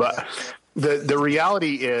something like that. But the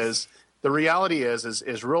reality is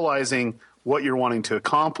realizing what you're wanting to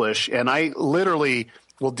accomplish. And I literally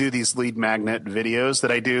will do these lead magnet videos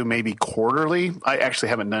that I do maybe quarterly. I actually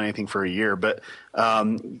haven't done anything for a year, but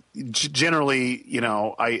generally,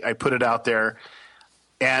 I put it out there.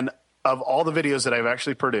 And of all the videos that I've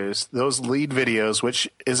actually produced, those lead videos, which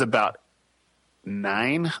is about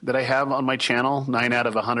 9 that I have on my channel, 9 out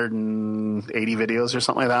of 180 videos or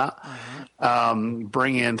something like that,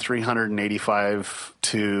 bring in 385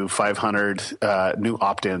 to 500 new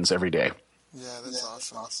opt-ins every day. Yeah,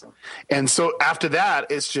 that's awesome. And so after that,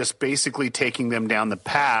 it's just basically taking them down the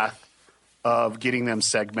path of getting them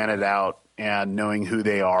segmented out and knowing who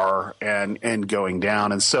they are and going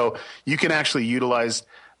down. And so you can actually utilize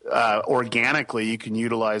organically, you can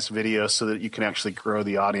utilize video so that you can actually grow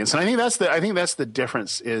the audience. And I think that's the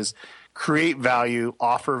difference is create value,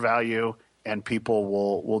 offer value, and people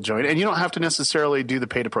will join. And you don't have to necessarily do the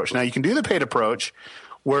paid approach. Now you can do the paid approach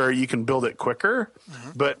where you can build it quicker.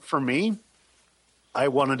 But for me, I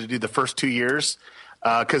wanted to do the first 2 years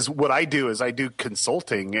because what I do is I do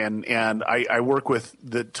consulting and I work with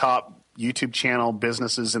the top YouTube channel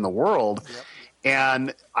businesses in the world.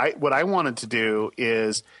 And what I wanted to do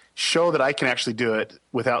is show that I can actually do it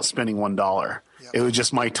without spending $1. It was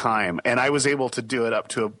just my time, and I was able to do it up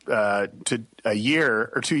to a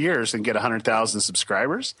year or 2 years and get 100,000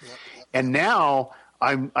 subscribers. And now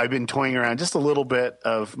I've been toying around just a little bit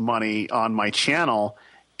of money on my channel,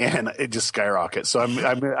 and it just skyrockets. So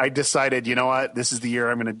I decided, you know what, this is the year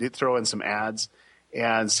I'm going to throw in some ads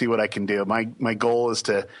and see what I can do. My goal is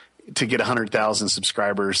to get 100,000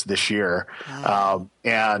 subscribers this year. So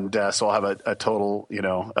I'll have a total,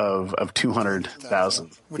 of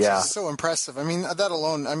 200,000. Which is so impressive. I mean, that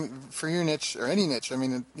alone, for your niche or any niche, I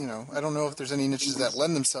mean, I don't know if there's any niches that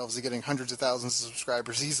lend themselves to getting hundreds of thousands of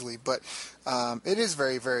subscribers easily, but it is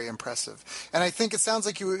very, very impressive. And I think it sounds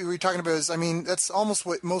like you were talking about that's almost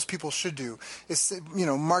what most people should do is,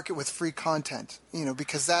 market with free content,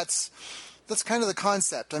 because that's kind of the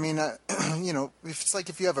concept. I mean, if it's like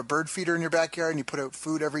if you have a bird feeder in your backyard and you put out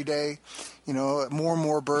food every day, more and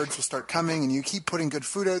more birds will start coming, and you keep putting good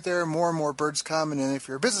food out there, more and more birds come. And then if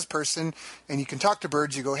you're a business person and you can talk to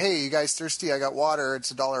birds, you go, hey, you guys thirsty? I got water.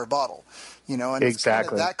 It's $1 a bottle. And exactly. It's kind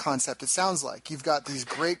of that concept. It sounds like you've got these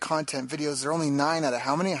great content videos. They're only 9 out of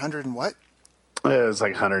how many? 100 and what? It was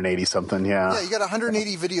like 180 something, yeah. Yeah, you got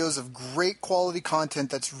 180 videos of great quality content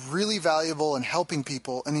that's really valuable and helping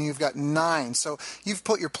people, and then you've got 9. So you've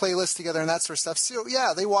put your playlist together and that sort of stuff. So,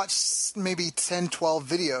 yeah, they watch maybe 10, 12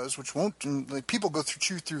 videos, which won't – people go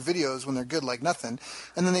chew through videos when they're good like nothing,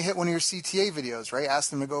 and then they hit one of your CTA videos, right? Ask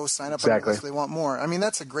them to go sign up on your list if they want more. I mean,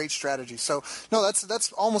 that's a great strategy. So, no,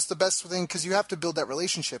 that's almost the best thing because you have to build that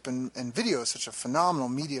relationship, and video is such a phenomenal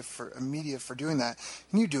media for doing that,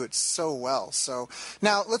 and you do it so well. So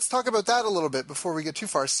now let's talk about that a little bit before we get too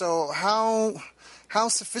far. So how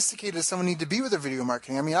sophisticated does someone need to be with their video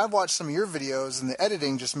marketing? I mean, I've watched some of your videos and the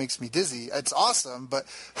editing just makes me dizzy. It's awesome, but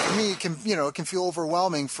for me, it can feel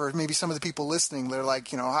overwhelming for maybe some of the people listening. They're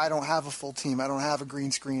like, I don't have a full team. I don't have a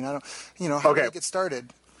green screen. I don't, how do I get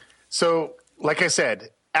started? So like I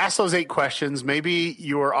said, ask those 8 questions. Maybe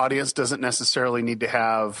your audience doesn't necessarily need to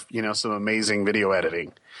have, some amazing video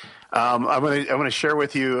editing. I'm going to share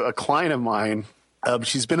with you a client of mine.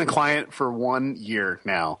 She's been a client for 1 year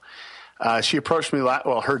now. She approached me.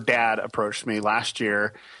 Her dad approached me last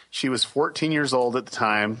year. She was 14 years old at the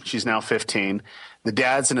time. She's now 15. The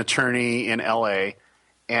dad's an attorney in LA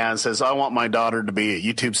and says, I want my daughter to be a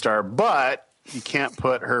YouTube star, but you can't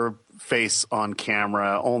put her face on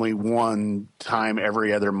camera only one time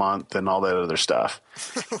every other month and all that other stuff.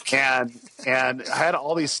 Okay. And I had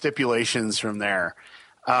all these stipulations from there.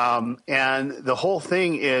 And the whole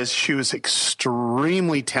thing is she was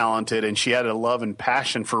extremely talented and she had a love and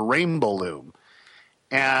passion for rainbow loom.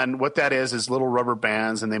 And what that is little rubber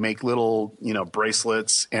bands, and they make little,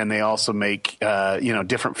 bracelets, and they also make,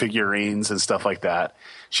 different figurines and stuff like that.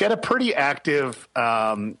 She had a pretty active,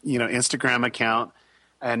 Instagram account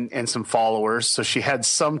and some followers. So she had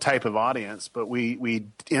some type of audience, but we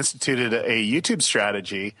instituted a YouTube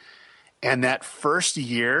strategy. And that first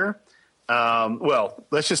year,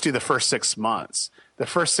 let's just do the first 6 months. The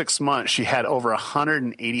first 6 months, she had over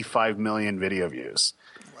 185 million video views.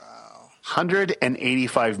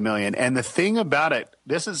 185 million. And the thing about it,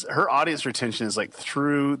 her audience retention is like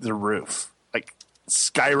through the roof, like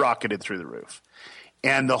skyrocketed through the roof.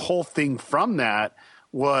 And the whole thing from that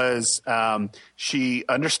was she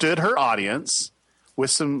understood her audience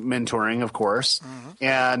with some mentoring, of course,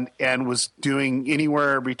 and was doing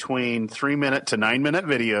anywhere between 3-minute to 9-minute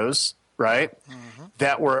videos, right?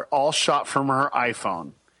 That were all shot from her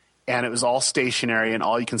iPhone. And it was all stationary, and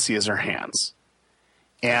all you can see is her hands.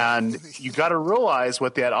 And you got to realize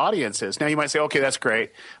what that audience is. Now you might say, okay, that's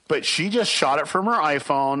great. But she just shot it from her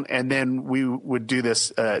iPhone. And then we would do this,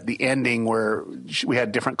 the ending where we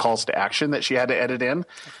had different calls to action that she had to edit in.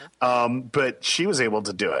 Okay. But she was able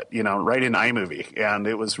to do it, right in iMovie. And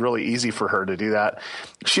it was really easy for her to do that.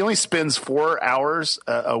 She only spends 4 hours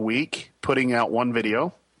a week putting out one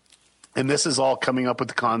video. And this is all coming up with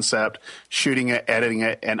the concept, shooting it, editing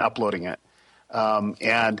it, and uploading it.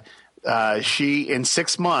 She, in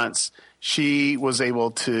 6 months, she was able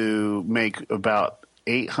to make about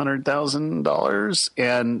 $800,000,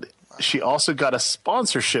 and she also got a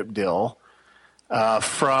sponsorship deal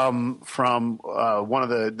from one of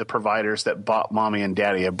the providers that bought mommy and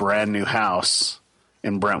daddy a brand new house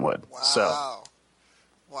in Brentwood. Wow!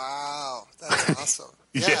 Wow, that's awesome.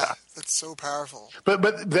 Yeah, that's so powerful. But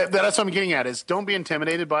that's what I'm getting at is don't be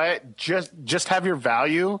intimidated by it. Just have your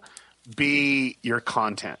value be your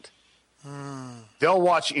content. They'll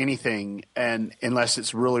watch anything, and unless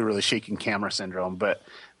it's really, really shaking camera syndrome, but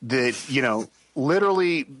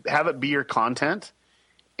literally have it be your content,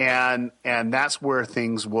 and that's where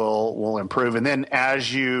things will improve. And then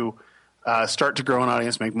as you start to grow an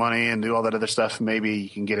audience, make money, and do all that other stuff, maybe you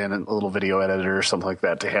can get in a little video editor or something like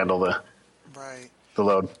that to handle the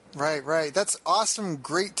load. Right. That's awesome.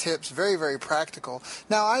 Great tips. Very, very practical.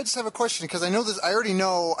 Now, I just have a question because I know this. I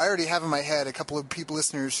already have in my head a couple of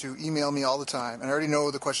listeners who email me all the time, and I already know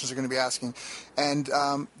the questions they're going to be asking. And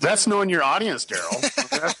that's knowing your audience, Derral.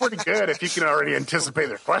 That's pretty good if you can already anticipate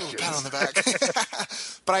their questions. Pat on the back.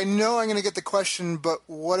 But I know I'm going to get the question. But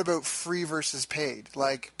what about free versus paid?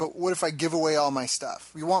 But what if I give away all my stuff?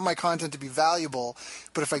 We want my content to be valuable,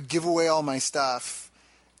 but if I give away all my stuff,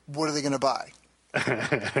 what are they going to buy?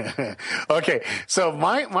 Okay, so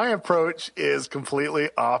my approach is completely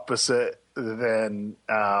opposite than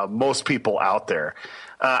most people out there.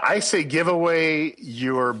 I say give away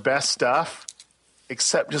your best stuff,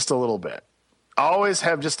 except just a little bit. Always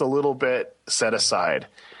have just a little bit set aside,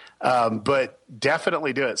 but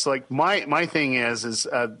definitely do it. So my thing is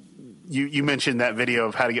you mentioned that video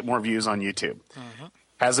of how to get more views on YouTube.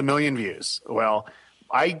 Has 1 million views. Well,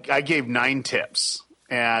 I gave 9 tips.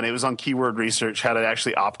 And it was on keyword research, how to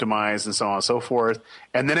actually optimize and so on and so forth.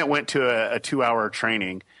 And then it went to a 2-hour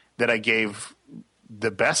training that I gave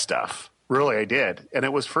the best stuff. Really, I did. And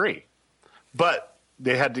it was free. But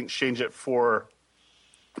they had to exchange it for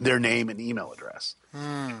their name and email address.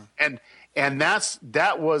 And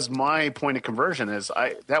that was my point of conversion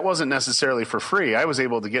that wasn't necessarily for free. I was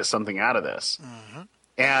able to get something out of this.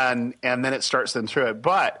 And then it starts them through it.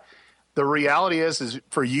 But the reality is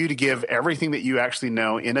for you to give everything that you actually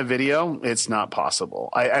know in a video, it's not possible.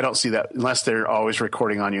 I don't see that unless they're always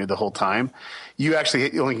recording on you the whole time. You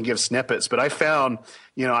only can give snippets. But I found,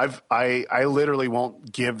 I literally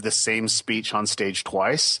won't give the same speech on stage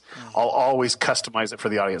twice. I'll always customize it for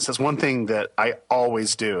the audience. That's one thing that I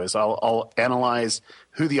always do is I'll analyze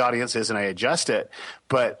who the audience is and I adjust it.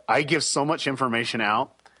 But I give so much information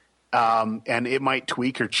out. And it might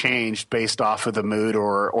tweak or change based off of the mood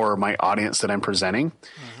or my audience that I'm presenting.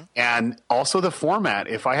 And also the format.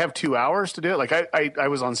 If I have 2 hours to do it, like I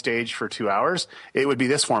was on stage for 2 hours, it would be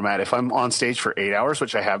this format. If I'm on stage for 8 hours,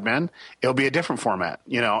 which I have been, it'll be a different format,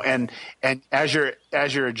 and as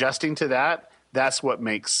you're adjusting to that, that's what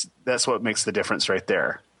makes the difference right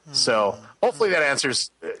there. So hopefully that answers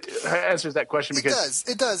that question. Because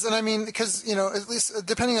it does. And I mean, because, at least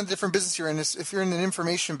depending on the different business you're in, if you're in an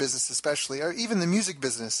information business especially, or even the music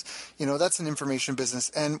business, that's an information business.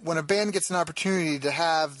 And when a band gets an opportunity to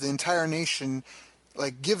have the entire nation,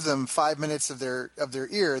 like, give them 5 minutes of their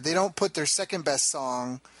ear, they don't put their second best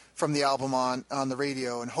song from the album on the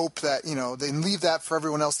radio and hope that, they leave that for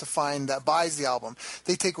everyone else to find that buys the album.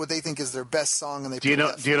 They take what they think is their best song and they do you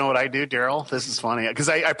know what I do, Derral? This is funny because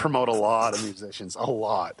I promote a lot of musicians, a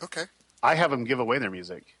lot. Okay. I have them give away their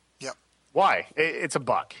music. Yep. Why? It's $1.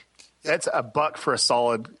 Yep. That's $1 for a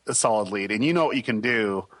solid lead, and you know what you can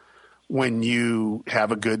do when you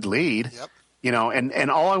have a good lead. Yep.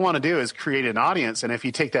 And all I want to do is create an audience, and if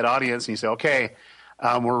you take that audience and you say, okay,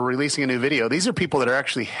 we're releasing a new video. These are people that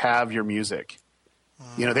actually have your music.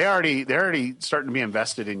 They're already starting to be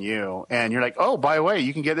invested in you, and you're like, oh, by the way,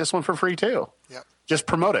 you can get this one for free too. Yep. Just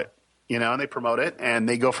promote it. And they promote it, and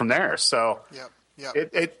they go from there. So,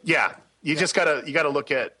 you just gotta look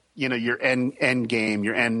at your end game,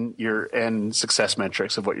 your end success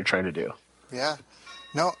metrics of what you're trying to do. Yeah.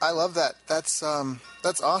 No, I love that. That's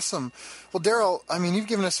awesome. Well, Derral, I mean, you've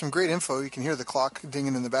given us some great info. You can hear the clock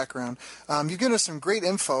dinging in the background. You've given us some great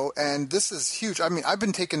info, and this is huge. I mean, I've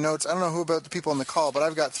been taking notes. I don't know who about the people on the call, but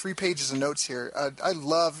I've got 3 pages of notes here. I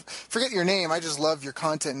love, forget your name, I just love your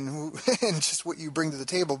content and just what you bring to the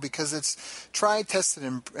table, because it's tried, tested,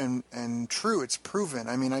 and true. It's proven.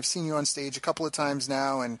 I mean, I've seen you on stage a couple of times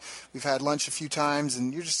now, and we've had lunch a few times,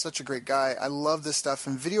 and you're just such a great guy. I love this stuff,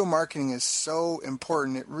 and video marketing is so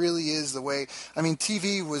important. It really is the way. I mean,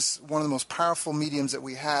 TV was one of the most powerful mediums that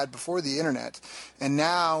we had before the internet, and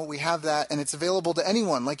now we have that, and it's available to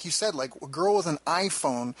anyone. Like you said, like a girl with an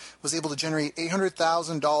iPhone was able to generate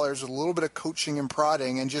 $800,000 with a little bit of coaching and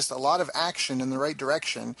prodding and just a lot of action in the right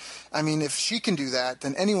direction. I mean, if she can do that,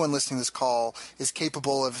 then anyone listening to this call is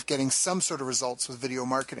capable of getting some sort of results with video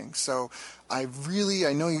marketing. So I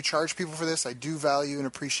know you charge people for this. I do value and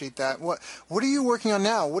appreciate that. What are you working on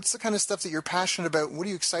now? What's the kind of stuff that you're passionate about? What are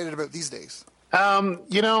you excited about these days? I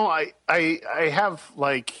have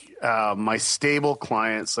my stable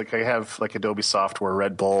clients, like I have like Adobe Software,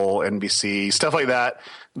 Red Bull, NBC, stuff like that,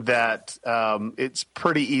 it's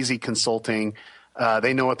pretty easy consulting.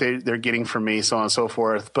 They know what they're getting from me, so on and so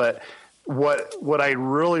forth. But what I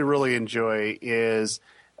really, really enjoy is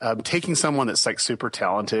taking someone that's like super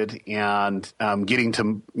talented and getting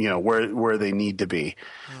to where they need to be.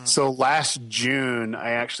 So last June,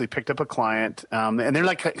 I actually picked up a client, and they're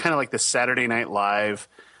like kind of like the Saturday Night Live,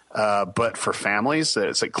 but for families.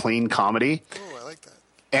 It's like clean comedy. Oh, I like that.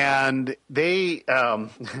 And they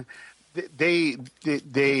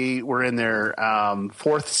were in their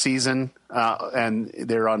 4th season, and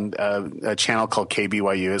they're on a channel called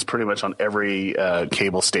KBYU. It's pretty much on every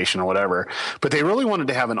cable station or whatever. But they really wanted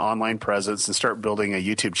to have an online presence and start building a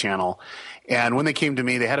YouTube channel. And when they came to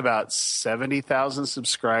me, they had about 70,000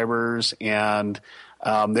 subscribers, and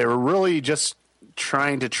they were really just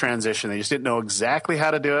trying to transition. They just didn't know exactly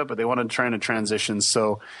how to do it, but they wanted to try to transition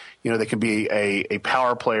so they can be a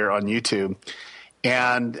power player on YouTube.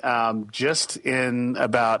 And just in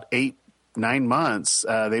about 8-9 months,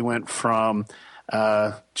 they went from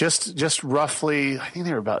just roughly, I think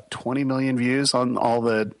they were about 20 million views on all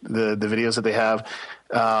the videos that they have.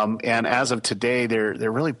 And as of today,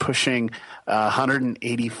 they're really pushing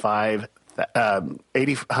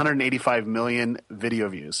 185 million video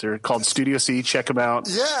views. They're called Studio C. Check them out.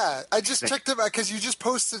 Yeah, I just checked them out because you just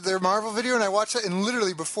posted their Marvel video, and I watched it, and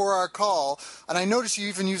literally before our call, and I noticed you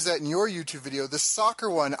even used that in your YouTube video, the soccer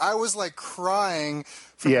one. I was like crying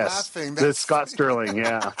from laughing. The Scott Sterling,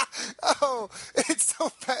 yeah. Oh, it's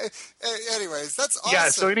so bad. Anyways, that's awesome. Yeah,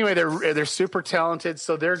 so anyway, they're super talented.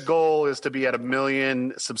 So their goal is to be at 1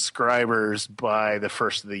 million subscribers by the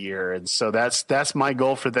first of the year. And so that's my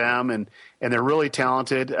goal for them. And they're really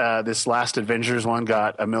talented. This last Avengers one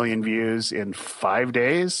got 1 million views in 5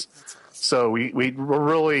 days. Awesome. So we're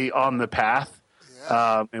really on the path.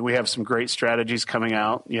 Yeah. And we have some great strategies coming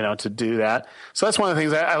out, to do that. So that's one of the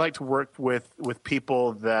things I like to work with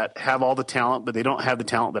people that have all the talent, but they don't have the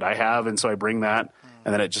talent that I have. And so I bring that,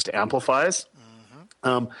 and then it just amplifies.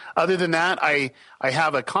 Other than that, I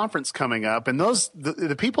have a conference coming up, and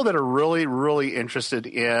the people that are really, really interested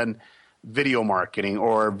in video marketing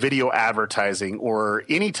or video advertising or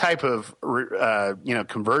any type of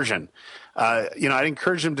conversion, I'd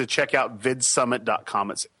encourage them to check out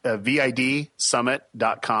vidsummit.com. It's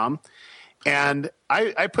vidsummit.com. And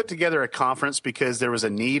I put together a conference because there was a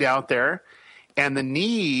need out there, and the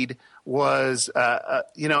need was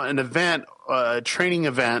an event, a training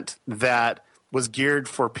event that was geared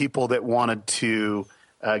for people that wanted to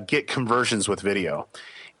get conversions with video.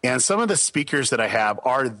 And some of the speakers that I have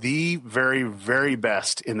are the very, very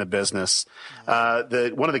best in the business.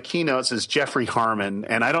 One of the keynotes is Jeffrey Harmon.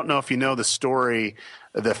 And I don't know if you know the story,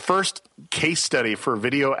 the first case study for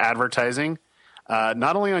video advertising,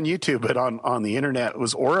 not only on YouTube, but on the internet,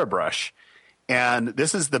 was AuraBrush. And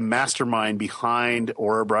this is the mastermind behind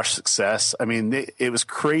AuraBrush success. I mean, it was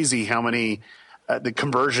crazy how many the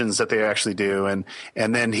conversions that they actually do. And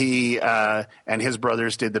then he and his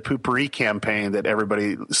brothers did the Poopery campaign that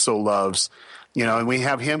everybody so loves. And we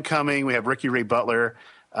have him coming. We have Ricky Ray Butler,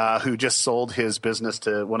 who just sold his business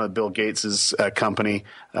to one of Bill Gates's company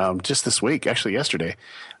just this week, actually yesterday.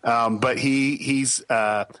 But he's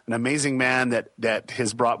an amazing man that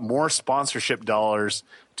has brought more sponsorship dollars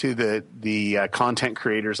to the content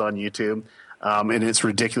creators on YouTube. And it's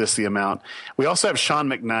ridiculous the amount. We also have Sean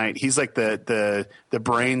McKnight. He's like the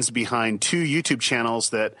brains behind 2 YouTube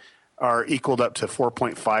channels that are equaled up to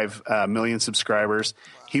 4.5 million subscribers.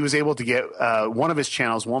 Wow. He was able to get one of his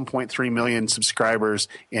channels 1.3 million subscribers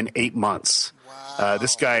in 8 months. Wow.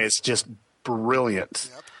 This guy is just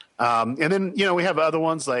brilliant. Yep. And then we have other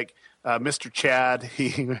ones like Mr. Chad.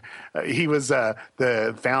 He was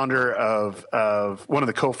the founder of one of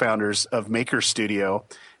the co-founders of Maker Studio.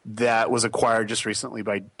 That was acquired just recently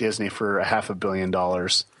by Disney for $500 million. Wow.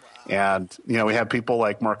 And, we have people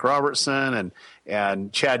like Mark Robertson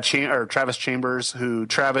and Travis Chambers, who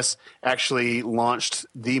Travis actually launched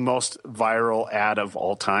the most viral ad of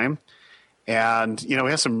all time. And, we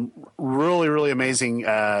have some really, really amazing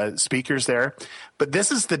speakers there. But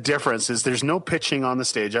this is the difference, is there's no pitching on the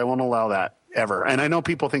stage. I won't allow that ever. And I know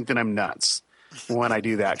people think that I'm nuts when I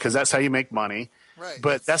do that, because that's how you make money. Right.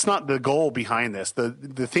 But that's not the goal behind this. The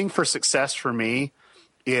thing for success for me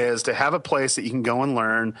is to have a place that you can go and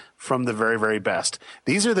learn from the very, very best.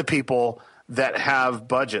 These are the people that have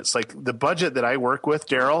budgets. Like the budget that I work with,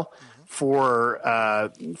 Derral, for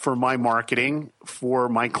my marketing, for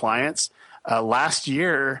my clients, last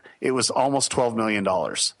year it was almost $12 million.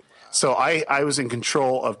 So I was in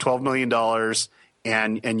control of $12 million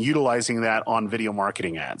and utilizing that on video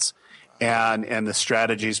marketing ads and the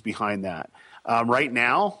strategies behind that. Right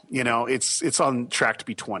now, it's on track to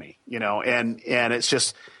be 20, and it's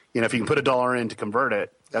just, if you can put $1 in to convert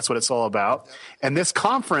it, that's what it's all about. And this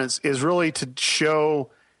conference is really to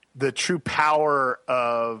show the true power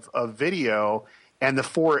of video and the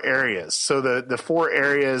 4 areas. So the 4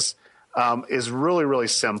 areas is really, really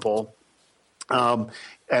simple. And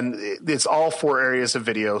it's all 4 areas of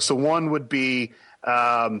video. So one would be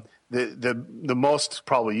the most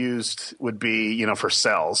probably used would be, for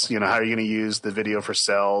sales. How are you going to use the video for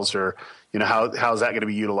sales, or, how is that going to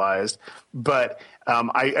be utilized? But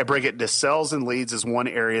I break it into sales and leads as one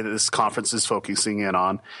area that this conference is focusing in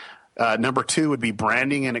on. Number 2 would be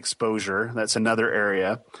branding and exposure. That's another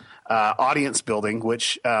area. Audience building,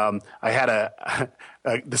 which I had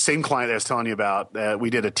the same client that I was telling you about. We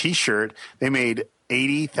did a T-shirt. They made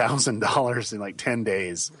 $80,000 in like 10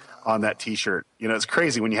 days on that T-shirt. It's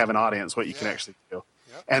crazy when you have an audience what you can actually do.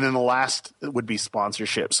 Yep. And then the last would be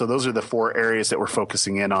sponsorship. So those are the 4 areas that we're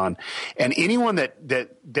focusing in on. And anyone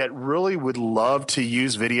that really would love to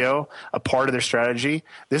use video, a part of their strategy,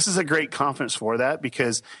 this is a great conference for that,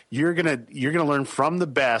 because you're gonna learn from the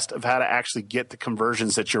best of how to actually get the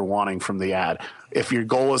conversions that you're wanting from the ad. If your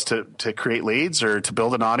goal is to create leads or to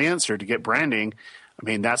build an audience or to get branding,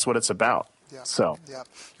 that's what it's about. Yeah. So. Yeah.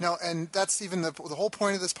 No, and that's even the whole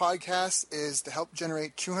point of this podcast is to help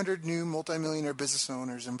generate 200 new multimillionaire business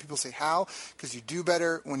owners. And people say, how? Because you do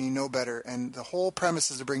better when you know better. And the whole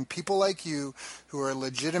premise is to bring people like you who are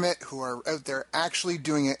legitimate, who are out there actually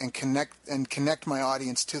doing it, and connect my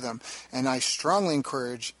audience to them. And I strongly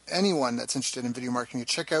encourage anyone that's interested in video marketing to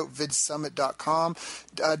check out vidsummit.com.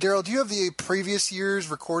 Derral, do you have the previous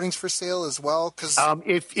year's recordings for sale as well? Because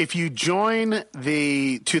if you join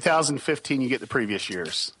the 2015, you get the previous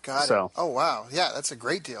years. Got it. Oh wow, yeah, that's a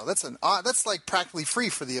great deal. That's like practically free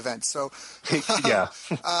for the event. So yeah,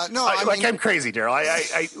 no, I'm crazy, Derral.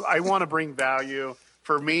 I want to bring value.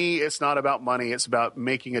 For me, it's not about money. It's about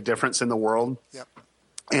making a difference in the world. Yep.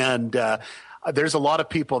 And there's a lot of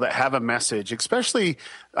people that have a message, especially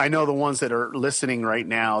I know the ones that are listening right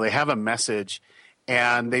now, they have a message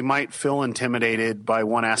and they might feel intimidated by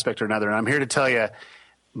one aspect or another. And I'm here to tell you,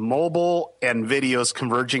 mobile and video is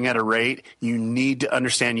converging at a rate. You need to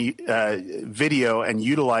understand video and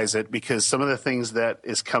utilize it, because some of the things that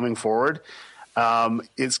is coming forward,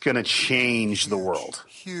 it's going to change the world.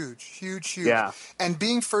 Huge. Yeah. And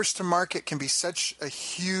being first to market can be such a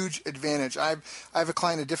huge advantage. I have a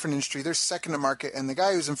client in a different industry. They're second to market, and the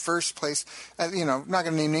guy who's in first place, not going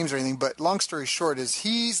to name names or anything, but long story short is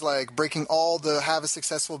he's like breaking all the have a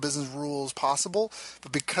successful business rules possible.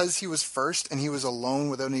 But because he was first and he was alone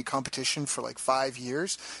without any competition for like 5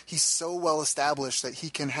 years, he's so well established that he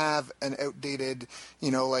can have an outdated,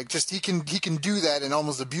 he can do that and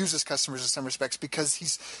almost abuse his customers in some respects because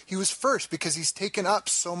he was first, because he's taken up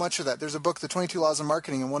so much of that. There's a book, The 22 Laws of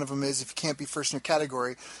Marketing, and one of them is if you can't be first in your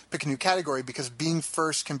category, pick a new category, because being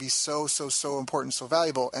first can be so important, so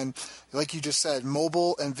valuable. And like you just said,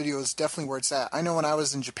 mobile and video is definitely where it's at. I know when I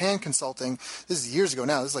was in Japan consulting, this is years ago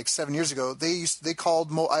now, this is like 7 years ago,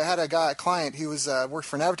 I had a client, he was worked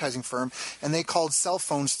for an advertising firm, and they called cell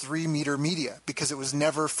phones 3-meter media because it was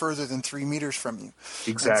never further than 3 meters from you.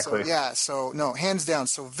 Exactly. So no, hands down.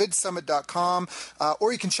 So vidsummit.com,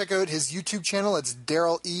 or you can check out his YouTube channel. It's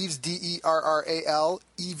Derral Eves, Derral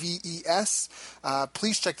Eves.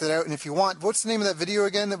 Please check that out. And if you want, what's the name of that video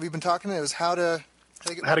again that we've been talking about? It was how to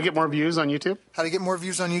get more views on YouTube. How to get more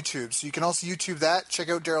views on YouTube. So you can also YouTube that. Check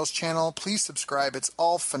out Derral's channel. Please subscribe. It's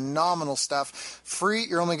all phenomenal stuff. Free.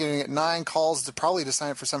 You're only going to get 9 calls to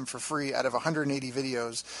sign up for something for free out of 180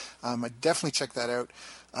 videos. I definitely check that out.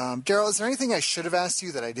 Derral, is there anything I should have asked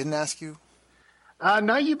you that I didn't ask you?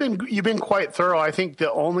 No, you've been quite thorough. I think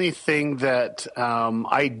the only thing that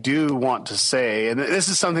I do want to say, and this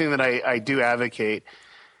is something that I do advocate,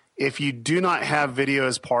 if you do not have video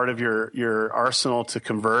as part of your arsenal to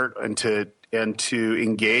convert and to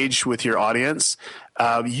engage with your audience,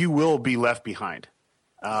 you will be left behind.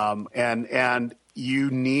 And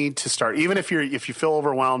you need to start, even if you feel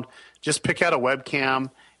overwhelmed, just pick out a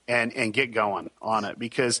webcam and get going on it,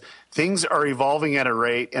 because things are evolving at a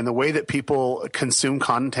rate, and the way that people consume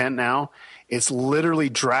content now, it's literally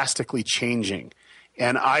drastically changing.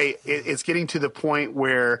 And it's getting to the point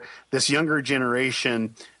where this younger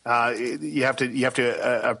generation, you have to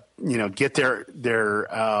get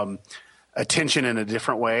their attention in a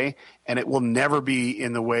different way, and it will never be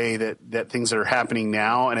in the way that things are happening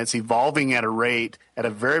now. And it's evolving at a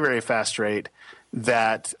very, very fast rate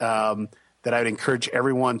that I would encourage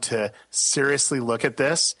everyone to seriously look at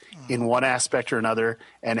this in one aspect or another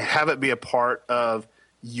and have it be a part of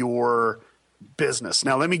your business.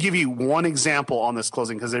 Now, let me give you one example on this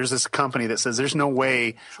closing, because there's this company that says there's no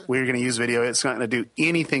way we're going to use video. It's not going to do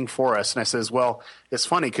anything for us. And I says, well, it's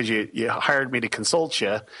funny because you hired me to consult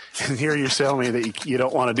you, and here you're telling me that you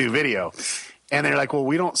don't want to do video. And they're like, well,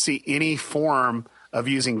 we don't see any form of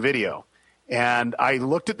using video. And I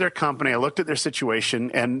looked at their company, I looked at their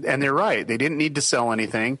situation, and they're right. They didn't need to sell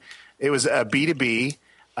anything. It was a B2B,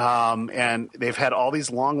 and they've had all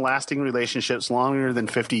these long-lasting relationships, longer than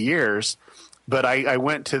 50 years. But I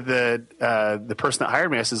went to the person that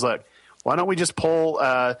hired me. I says, look, why don't we just pull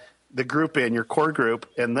the group in, your core group,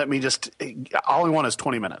 and all we want is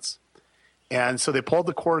 20 minutes. And so they pulled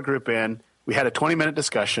the core group in. We had a 20-minute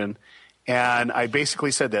discussion. And I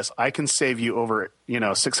basically said this: I can save you over,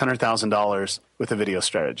 $600,000 with a video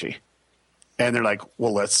strategy. And they're like,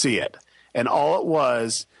 well, let's see it. And all it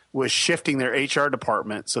was shifting their HR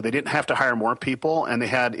department, so they didn't have to hire more people, and they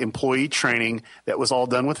had employee training that was all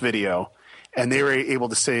done with video, and they were able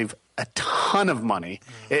to save a ton of money.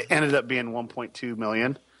 It ended up being $1.2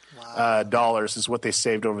 million dollars is what they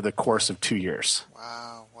saved over the course of 2 years.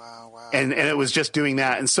 Wow. And it was just doing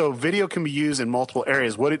that. And so video can be used in multiple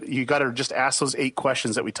areas. You got to just ask those 8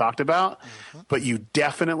 questions that we talked about, but you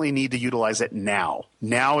definitely need to utilize it now.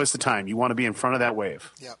 Now is the time. You want to be in front of that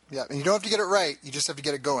wave. Yeah. And you don't have to get it right. You just have to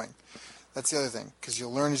get it going. That's the other thing, because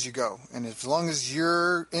you'll learn as you go. And as long as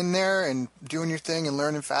you're in there and doing your thing and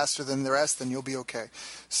learning faster than the rest, then you'll be okay.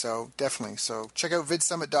 So definitely. So check out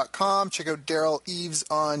vidsummit.com. Check out Derral Eves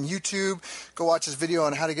on YouTube. Go watch his video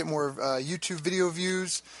on how to get more YouTube video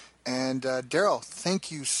views. And Derral,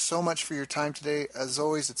 thank you so much for your time today. As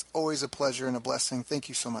always, it's always a pleasure and a blessing. Thank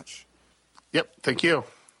you so much. Yep, thank you.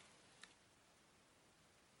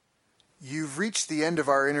 You've reached the end of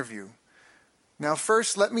our interview. Now,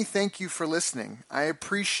 first, let me thank you for listening. I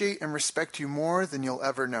appreciate and respect you more than you'll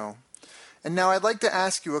ever know. And now I'd like to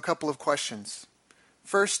ask you a couple of questions.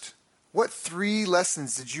 First, what 3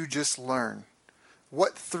 lessons did you just learn?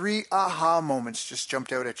 What 3 aha moments just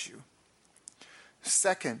jumped out at you?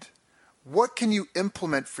 Second, what can you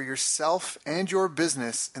implement for yourself and your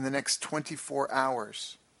business in the next 24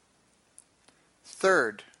 hours?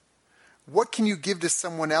 Third, what can you give to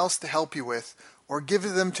someone else to help you with, or give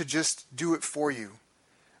them to just do it for you?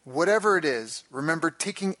 Whatever it is, remember,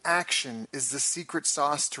 taking action is the secret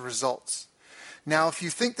sauce to results. Now, if you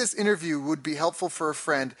think this interview would be helpful for a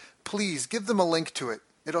friend, please give them a link to it.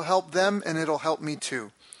 It'll help them and it'll help me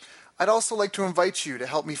too. I'd also like to invite you to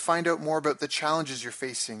help me find out more about the challenges you're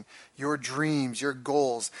facing, your dreams, your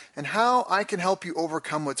goals, and how I can help you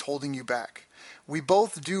overcome what's holding you back. We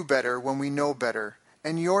both do better when we know better,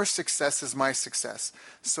 and your success is my success.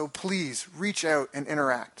 So please reach out and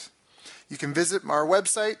interact. You can visit our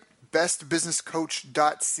website,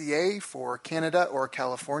 bestbusinesscoach.ca for Canada or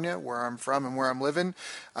California, where I'm from and where I'm living.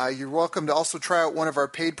 You're welcome to also try out one of our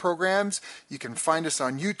paid programs. You can find us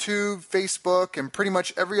on YouTube, Facebook, and pretty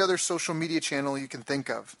much every other social media channel you can think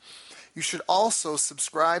of. You should also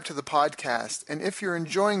subscribe to the podcast, and if you're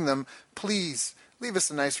enjoying them, please leave us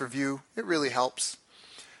a nice review. It really helps.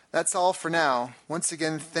 That's all for now. Once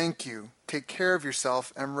again, thank you. Take care of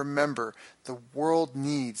yourself, and remember, the world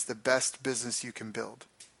needs the best business you can build.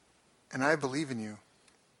 And I believe in you.